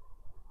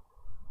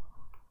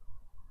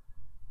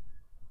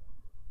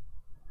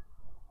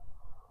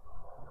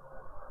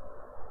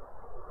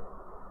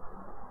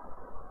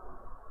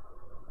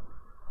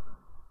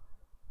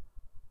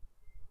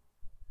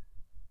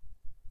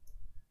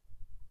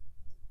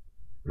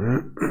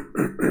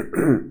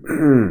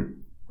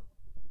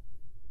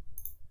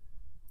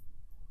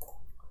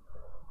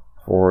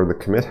 For the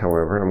commit,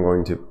 however, I'm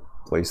going to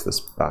place this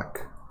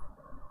back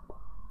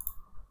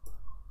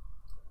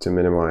to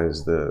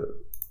minimize the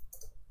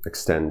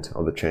extent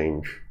of the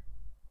change.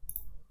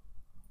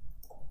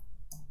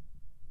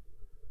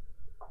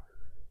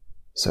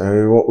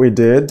 So what we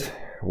did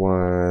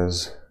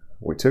was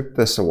we took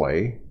this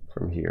away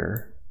from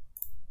here.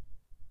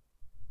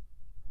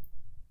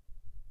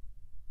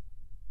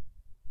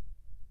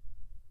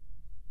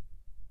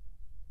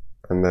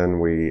 And then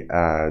we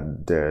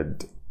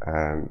added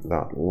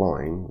that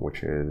line,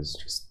 which is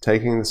just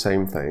taking the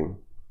same thing,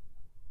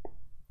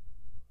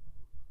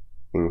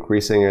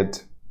 increasing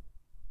it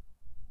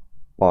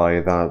by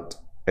that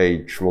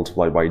h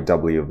multiplied by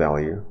w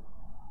value,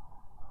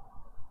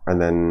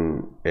 and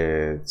then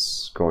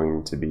it's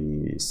going to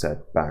be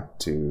set back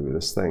to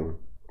this thing.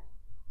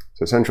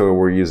 So essentially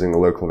we're using the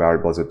local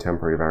variable as a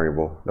temporary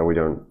variable that we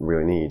don't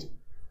really need.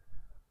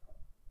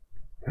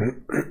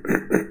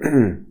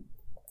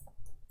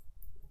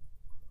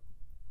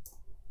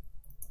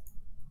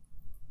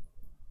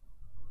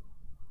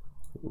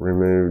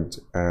 Removed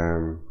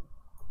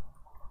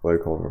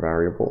local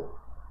variable.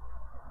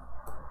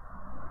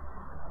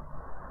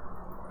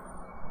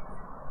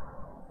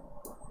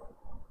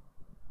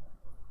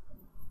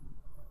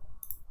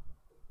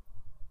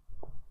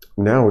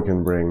 Now we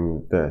can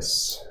bring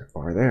this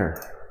over there.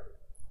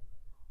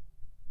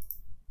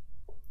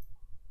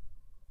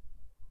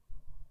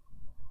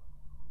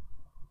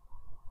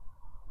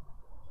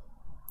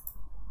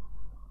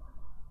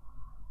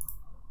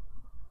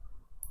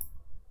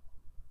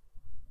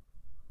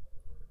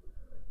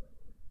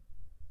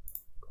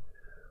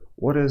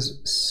 What is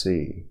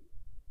C?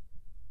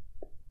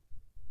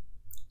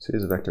 C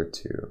is vector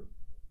 2.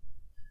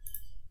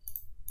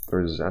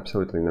 There's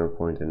absolutely no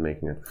point in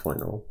making it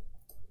final,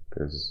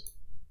 because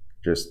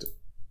just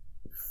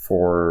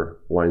 4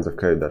 lines of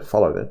code that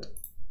followed it,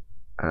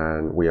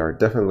 and we are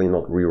definitely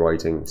not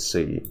rewriting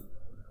C,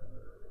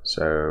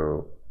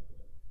 so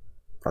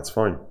that's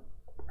fine.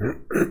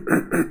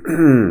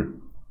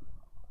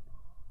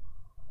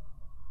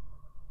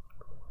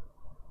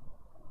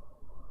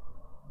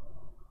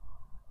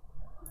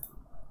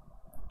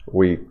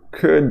 We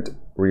could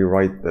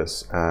rewrite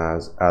this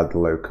as add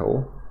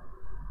local.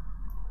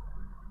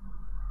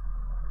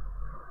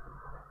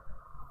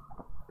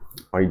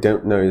 I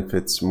don't know if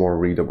it's more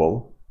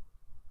readable.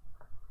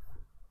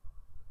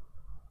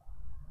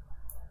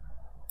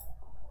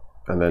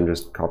 And then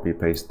just copy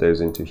paste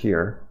those into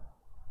here.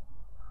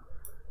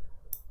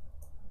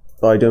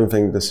 I don't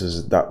think this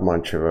is that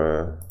much of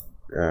a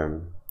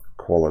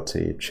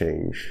quality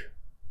change.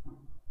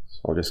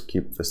 So I'll just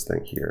keep this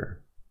thing here.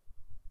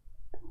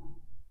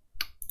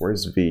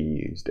 Where's V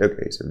used?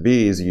 Okay, so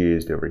V is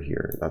used over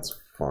here. That's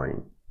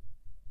fine.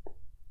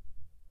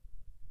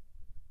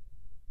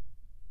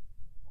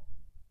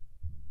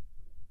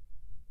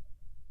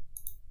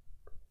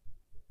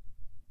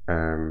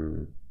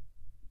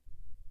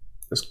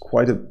 There's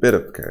quite a bit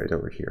of code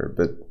over here,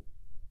 but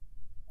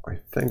I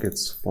think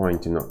it's fine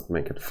to not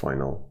make it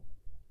final,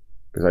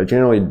 because I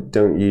generally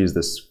don't use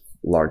this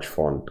large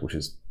font, which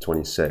is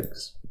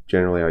 26.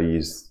 Generally I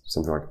use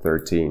something like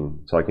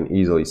 13, so I can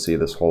easily see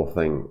this whole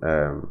thing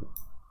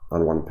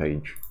on one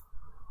page.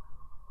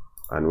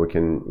 And we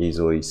can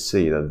easily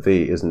see that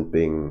V isn't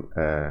being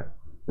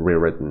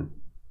rewritten.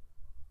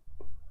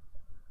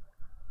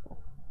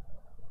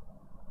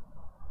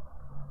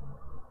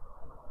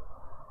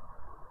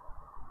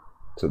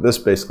 So this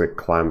basically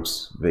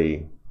clamps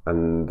V,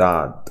 and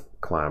that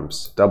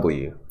clamps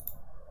W.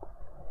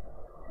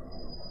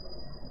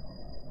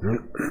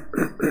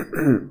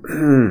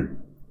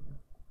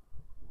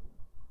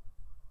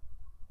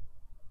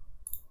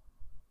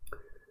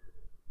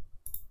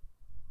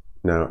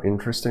 Now,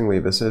 interestingly,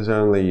 this is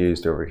only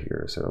used over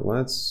here, so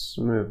let's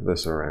move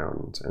this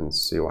around and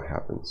see what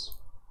happens.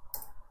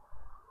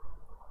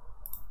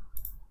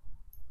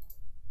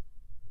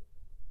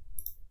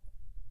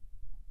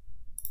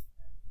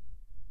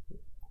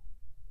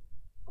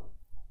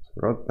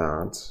 Wrote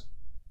that.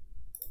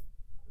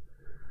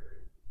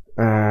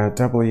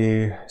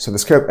 W. So the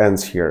scope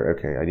ends here.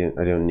 Okay,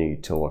 I don't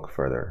need to look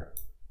further.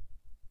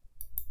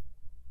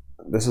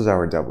 This is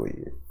our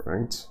W,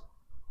 right?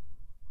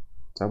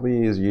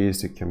 W is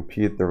used to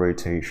compute the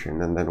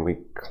rotation, and then we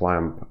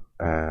clamp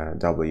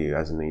W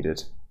as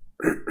needed.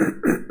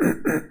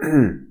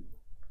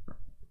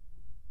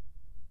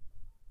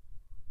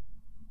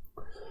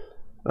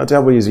 Now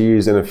W is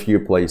used in a few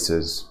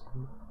places,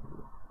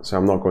 so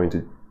I'm not going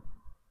to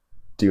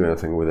do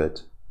anything with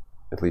it,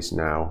 at least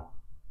now.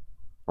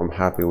 I'm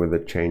happy with the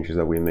changes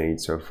that we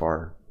made so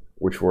far,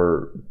 which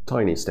were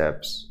tiny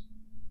steps,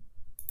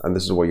 and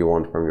this is what you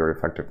want from your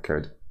refactored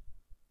code.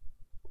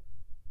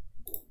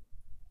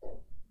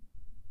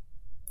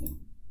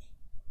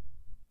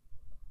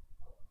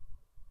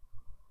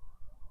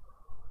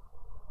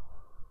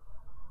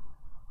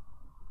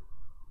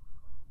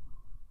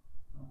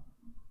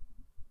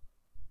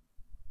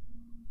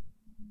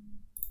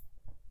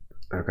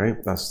 Okay,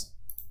 that's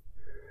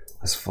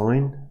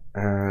fine.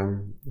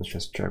 Let's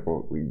just check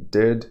what we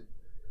did.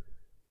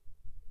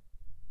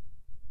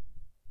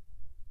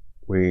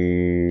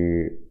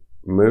 We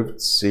moved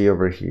C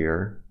over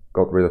here,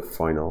 got rid of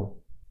final,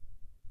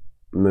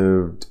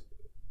 got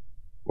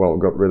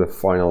rid of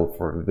final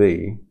for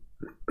V,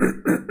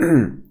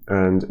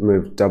 and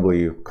moved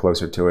W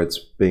closer to its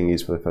being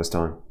used for the first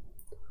time.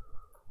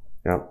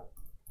 Yeah.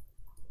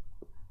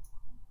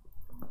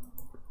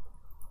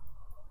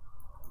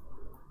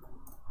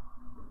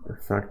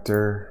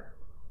 Refactor.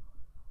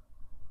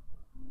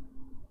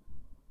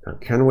 Now,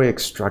 can we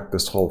extract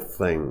this whole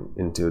thing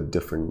into a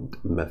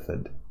different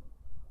method?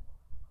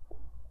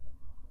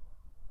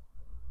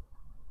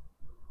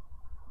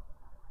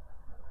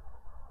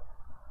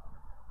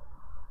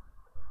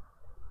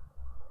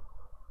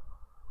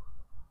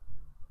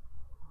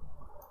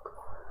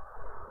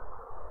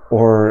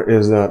 Or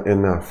is that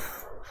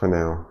enough for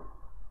now?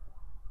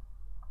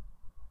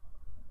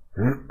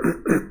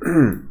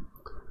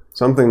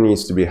 Something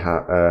needs to be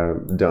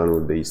done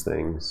with these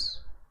things.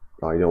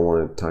 I don't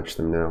want to touch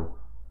them now.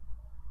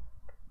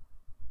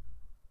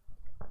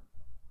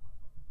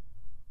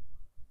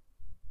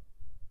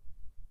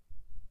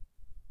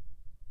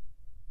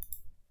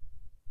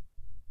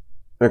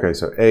 Okay,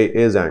 so A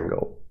is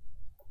angle.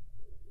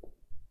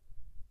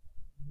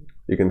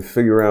 You can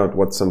figure out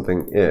what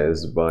something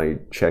is by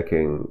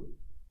checking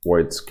where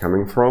it's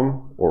coming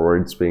from or where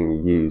it's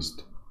being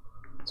used,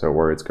 so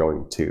where it's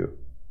going to.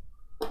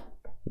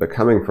 The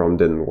coming from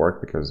didn't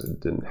work because it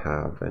didn't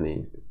have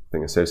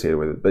anything associated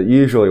with it, but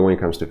usually when it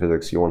comes to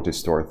physics you want to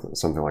store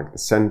something like the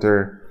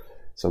center,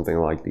 something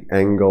like the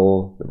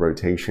angle, the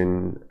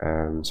rotation,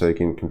 so you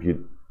can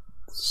compute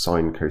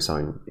sine,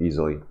 cosine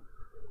easily.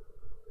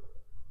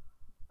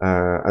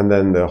 And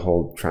then the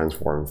whole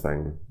transform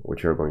thing,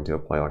 which you're going to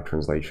apply like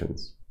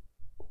translations.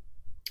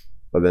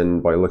 But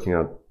then by looking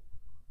at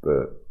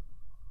the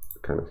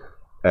kind of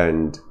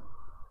end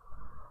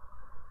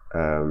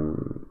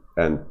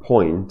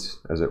point,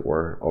 as it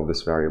were, of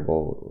this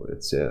variable,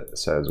 it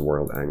says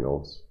world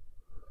angles.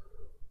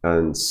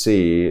 And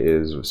C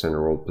is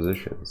center world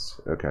positions.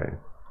 Okay,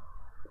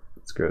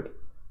 that's good.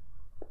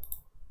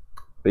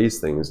 These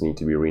things need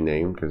to be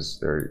renamed because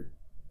they're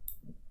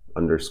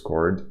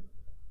underscored.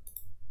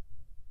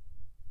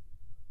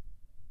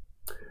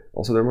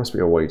 Also, there must be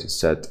a way to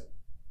set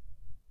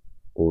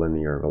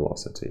linear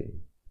velocity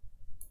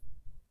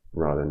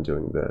rather than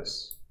doing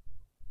this,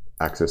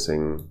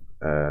 accessing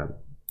a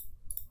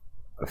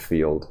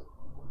field.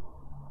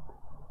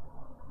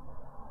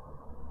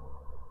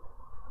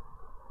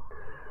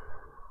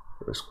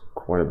 There's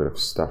quite a bit of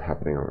stuff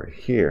happening over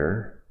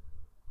here.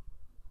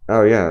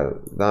 Oh yeah,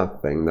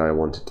 that thing that I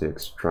wanted to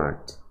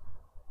extract.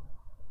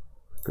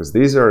 Because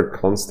these are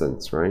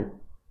constants, right?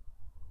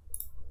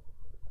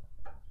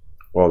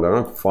 Well, they're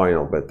not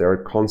final, but they're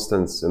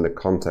constants in the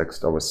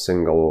context of a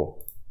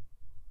single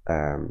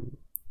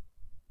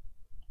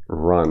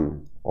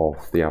run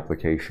of the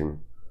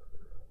application.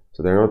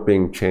 So they're not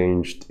being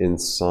changed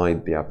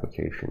inside the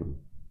application.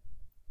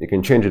 You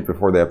can change it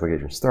before the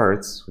application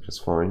starts, which is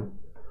fine.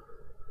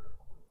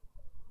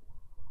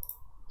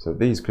 So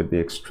these could be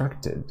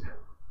extracted.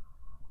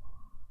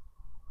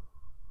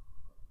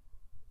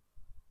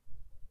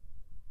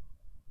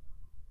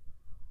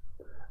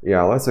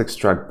 Yeah, let's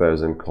extract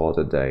those and call it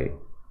a day.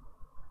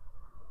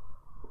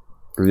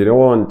 Because you don't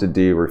want to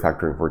do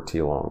refactoring for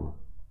too long.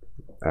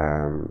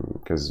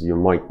 Because you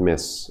might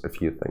miss a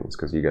few things,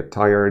 because you get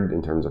tired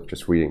in terms of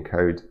just reading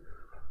code.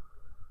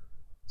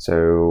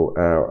 So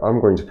I'm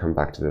going to come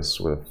back to this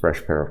with a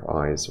fresh pair of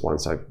eyes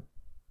once I've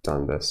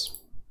done this.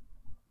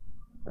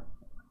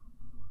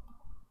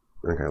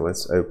 Okay,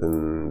 let's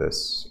open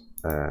this.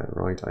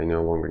 Right, I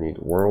no longer need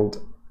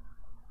world.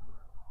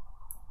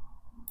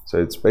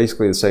 So it's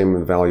basically the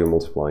same value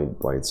multiplied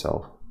by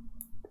itself.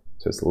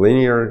 So it's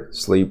linear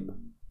sleep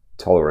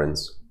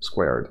tolerance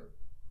squared.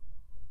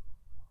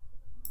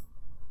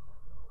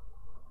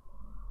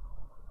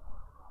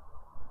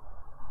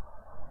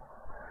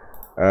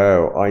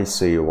 Oh, I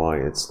see why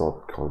it's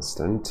not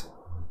constant.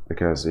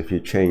 Because if you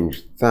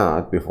change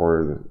that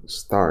before the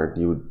start,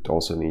 you would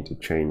also need to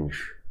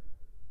change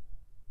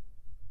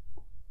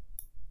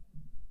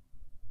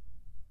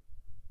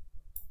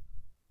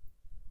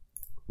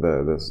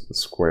the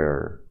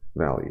square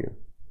value.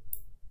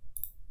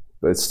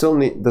 But it still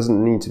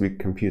doesn't need to be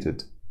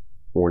computed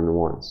more than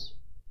once.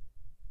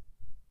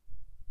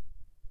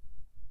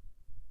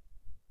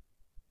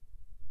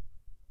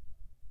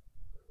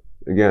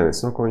 Again,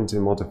 it's not going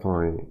to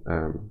modify,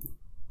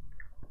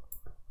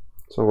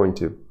 it's not going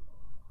to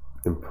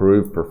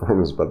improve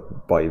performance,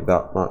 but by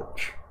that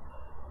much.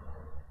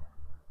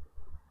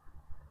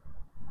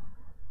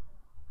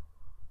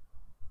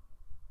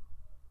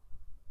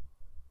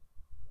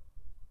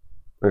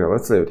 Okay,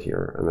 let's leave it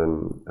here, and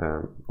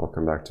then I'll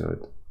come back to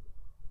it.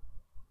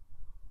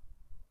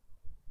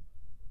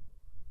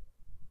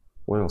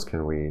 What else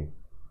can we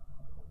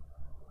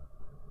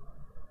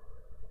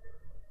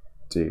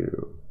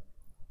do?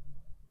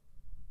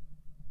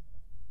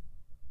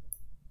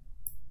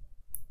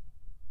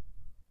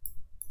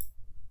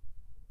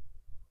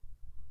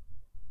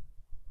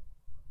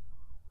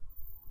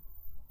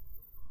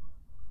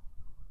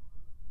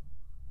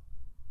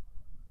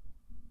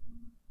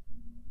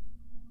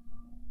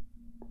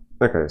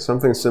 Okay,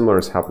 something similar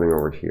is happening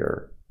over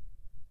here.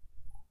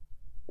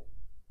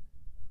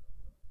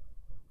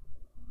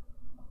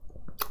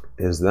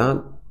 Is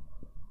that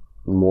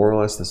more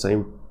or less the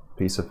same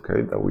piece of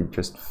code that we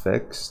just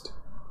fixed?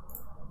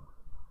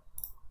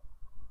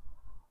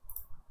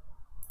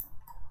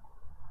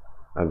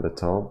 At the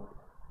top?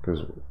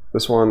 Because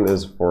this one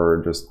is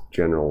for just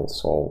general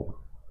solve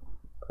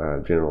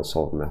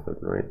method,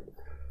 right?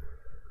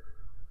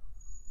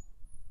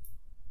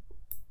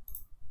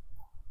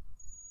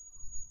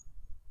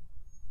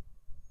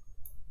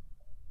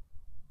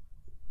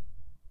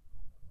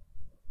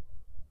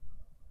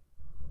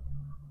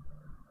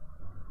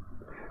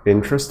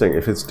 Interesting.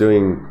 If it's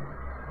doing,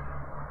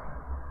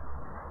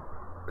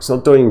 it's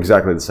not doing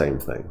exactly the same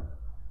thing,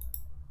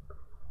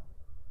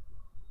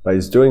 but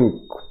it's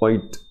doing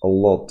quite a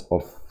lot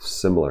of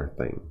similar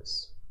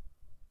things.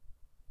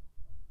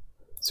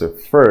 So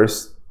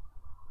first,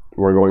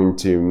 we're going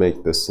to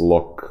make this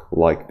look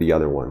like the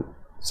other one,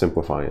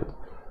 simplify it,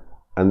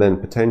 and then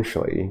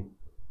potentially,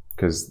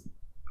 because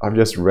I've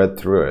just read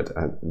through it,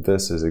 and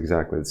this is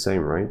exactly the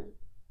same, right?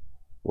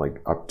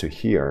 Like up to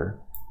here.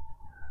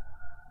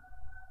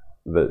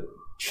 The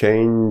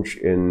change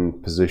in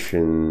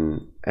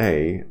position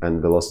A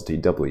and velocity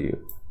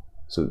W.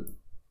 So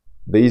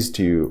these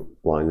two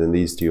lines and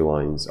these two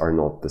lines are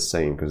not the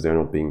same because they're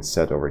not being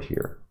set over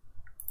here.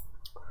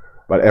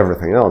 But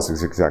everything else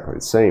is exactly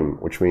the same,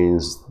 which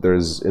means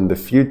there's in the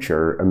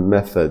future a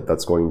method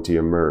that's going to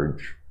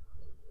emerge.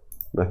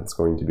 Method's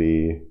going to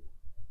be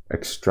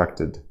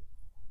extracted,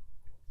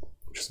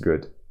 which is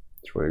good.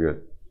 It's really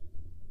good.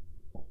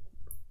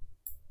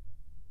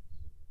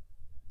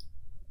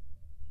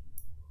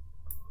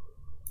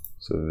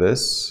 So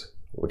this,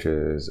 which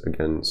is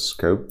again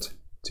scoped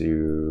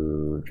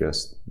to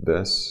just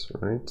this,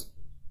 right?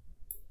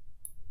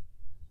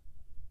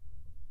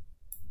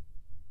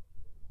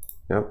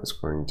 Yep, it's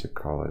going to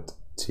call it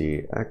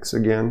tx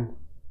again.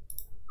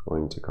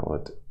 Going to call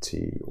it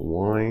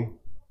ty.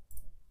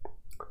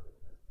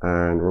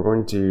 And we're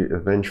going to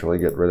eventually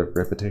get rid of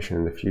repetition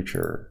in the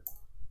future.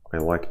 I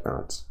like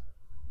that.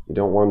 You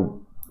don't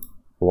want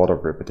a lot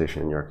of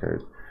repetition in your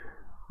code.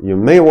 You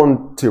may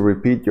want to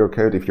repeat your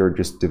code if you're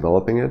just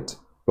developing it,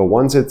 but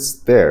once it's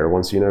there,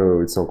 once you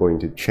know it's not going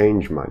to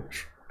change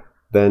much,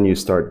 then you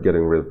start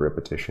getting rid of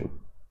repetition.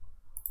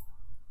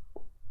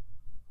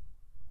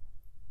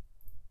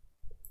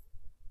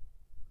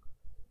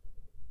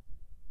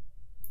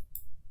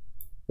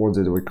 What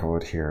did we call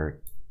it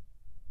here?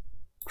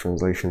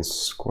 Translation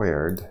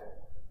squared.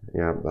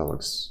 Yeah, that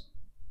looks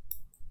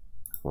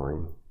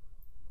fine.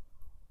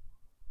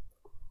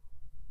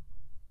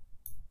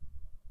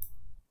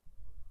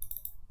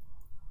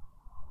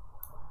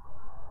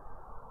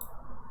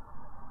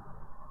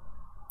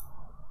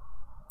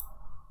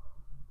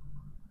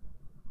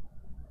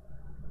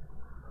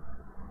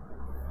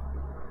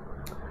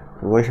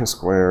 Translation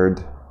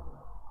squared,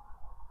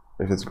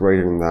 if it's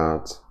greater than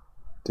that,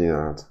 do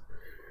that.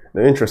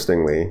 Now,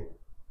 interestingly,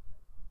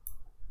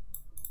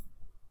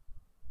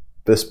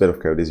 this bit of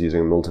code is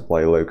using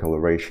multiply local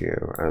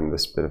ratio, and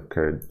this bit of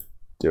code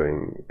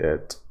doing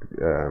it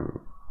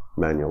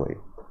manually,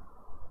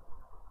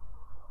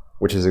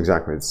 which is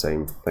exactly the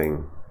same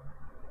thing,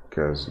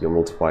 because you'll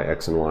multiply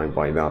x and y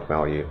by that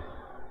value.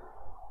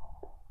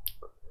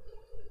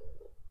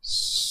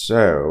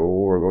 So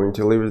we're going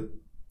to leave it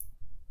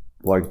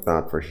like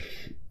that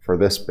for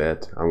this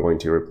bit. I'm going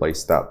to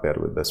replace that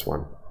bit with this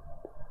one.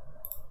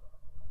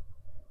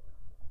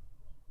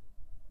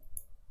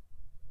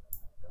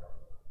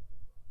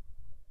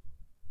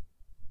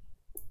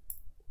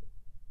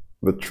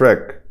 The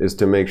trick is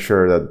to make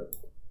sure that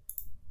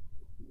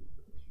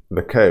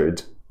the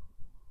code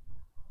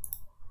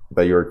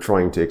that you're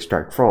trying to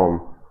extract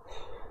from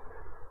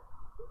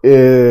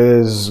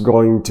is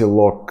going to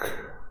look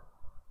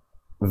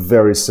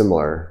very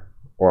similar,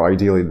 or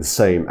ideally the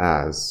same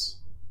as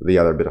the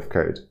other bit of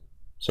code.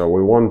 So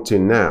we want to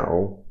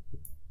now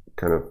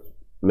kind of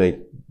make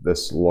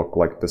this look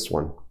like this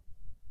one.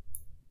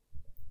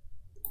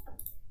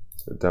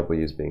 So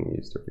W is being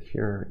used over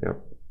here.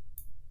 Yep.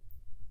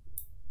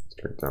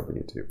 Start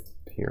W to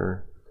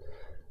here.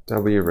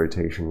 W,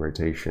 rotation,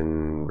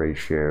 rotation,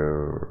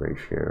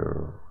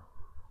 ratio,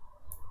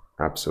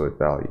 absolute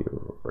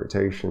value,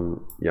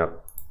 rotation.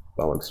 Yep,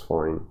 that looks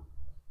fine.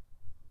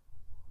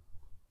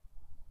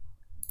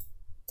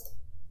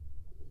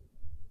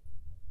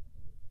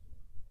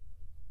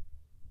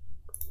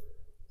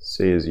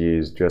 C is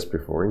used just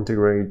before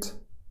integrate.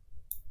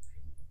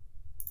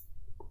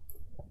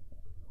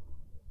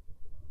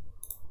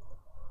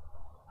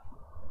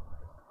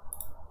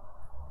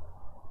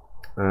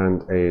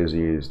 And A is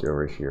used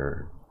over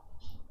here.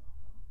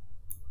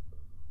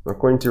 I'm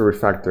going to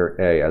refactor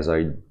A as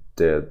I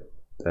did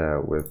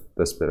with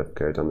this bit of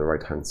code on the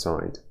right hand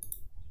side,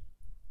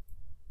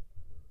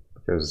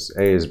 because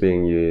A is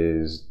being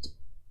used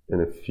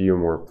in a few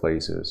more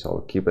places.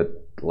 I'll keep it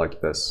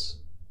like this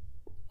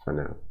for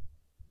now.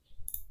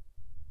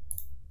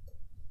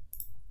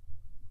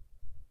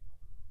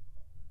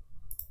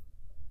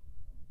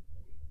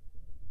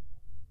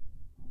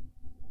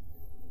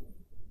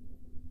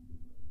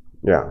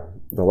 Yeah,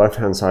 the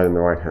left-hand side and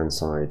the right-hand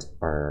side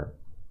are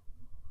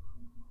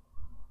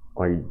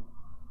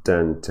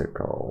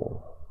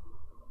identical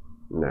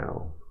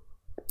now,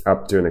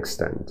 up to an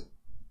extent.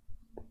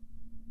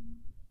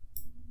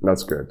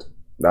 That's good.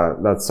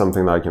 That's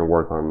something that I can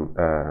work on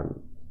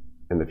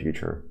in the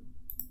future.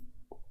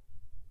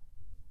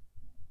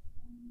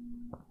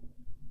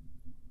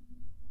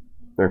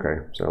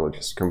 Okay, so let's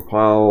just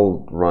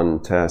compile,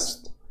 run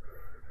test,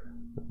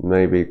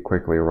 maybe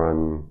quickly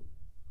run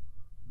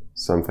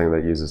something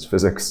that uses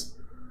physics,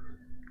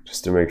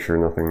 just to make sure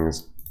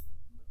nothing's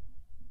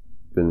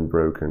been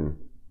broken,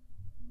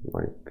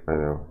 like, I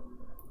know,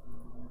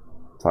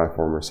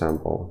 platformer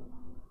sample.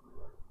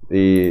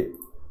 The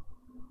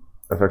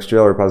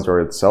FXGL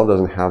repository itself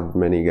doesn't have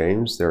many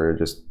games. There are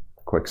just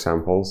quick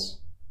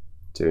samples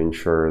to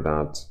ensure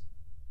that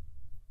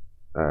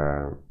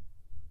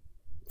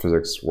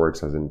physics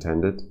works as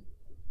intended.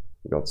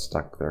 Got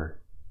stuck there.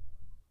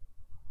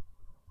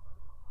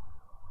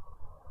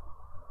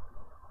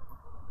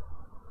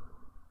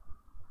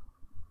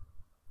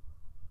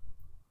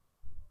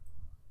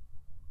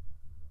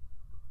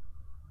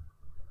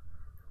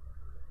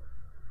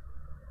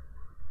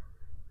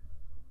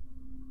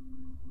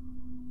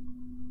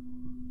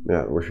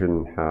 yeah, we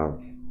shouldn't have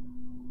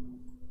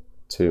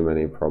too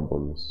many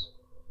problems,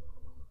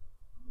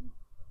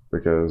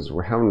 because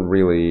we haven't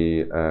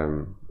really,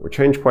 we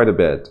changed quite a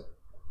bit,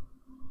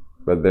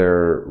 but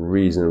they're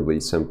reasonably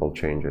simple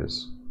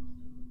changes.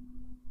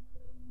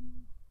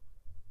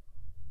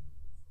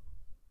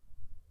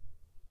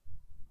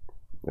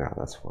 Yeah,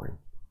 that's fine.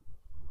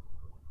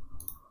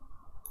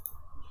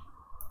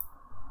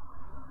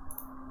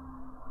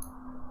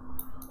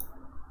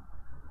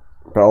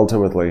 But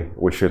ultimately,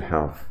 we should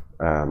have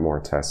more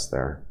tests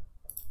there.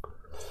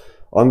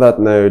 On that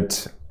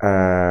note,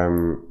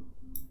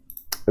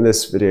 in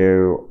this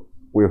video,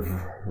 we've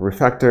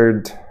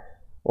refactored,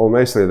 well,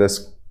 mostly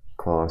this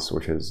class,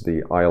 which is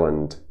the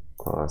island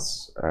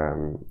class,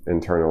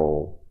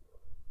 internal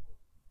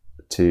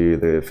to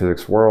the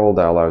physics world,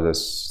 that allows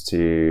us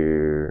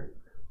to,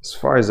 as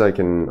far as I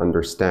can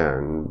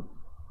understand,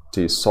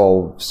 to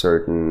solve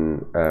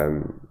certain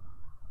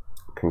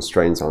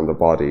constraints on the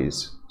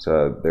bodies.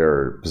 So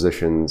their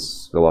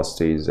positions,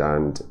 velocities,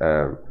 and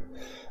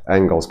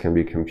angles can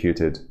be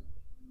computed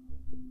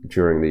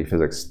during the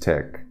physics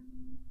tick.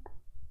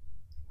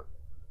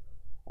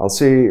 I'll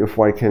see if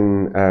I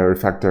can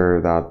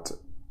refactor that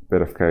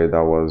bit of code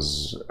that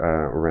was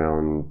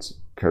around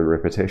code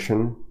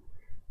repetition.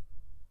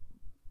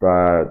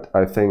 But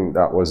I think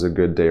that was a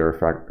good day of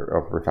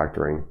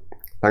refactoring.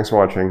 Thanks for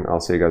watching. I'll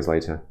see you guys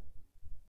later.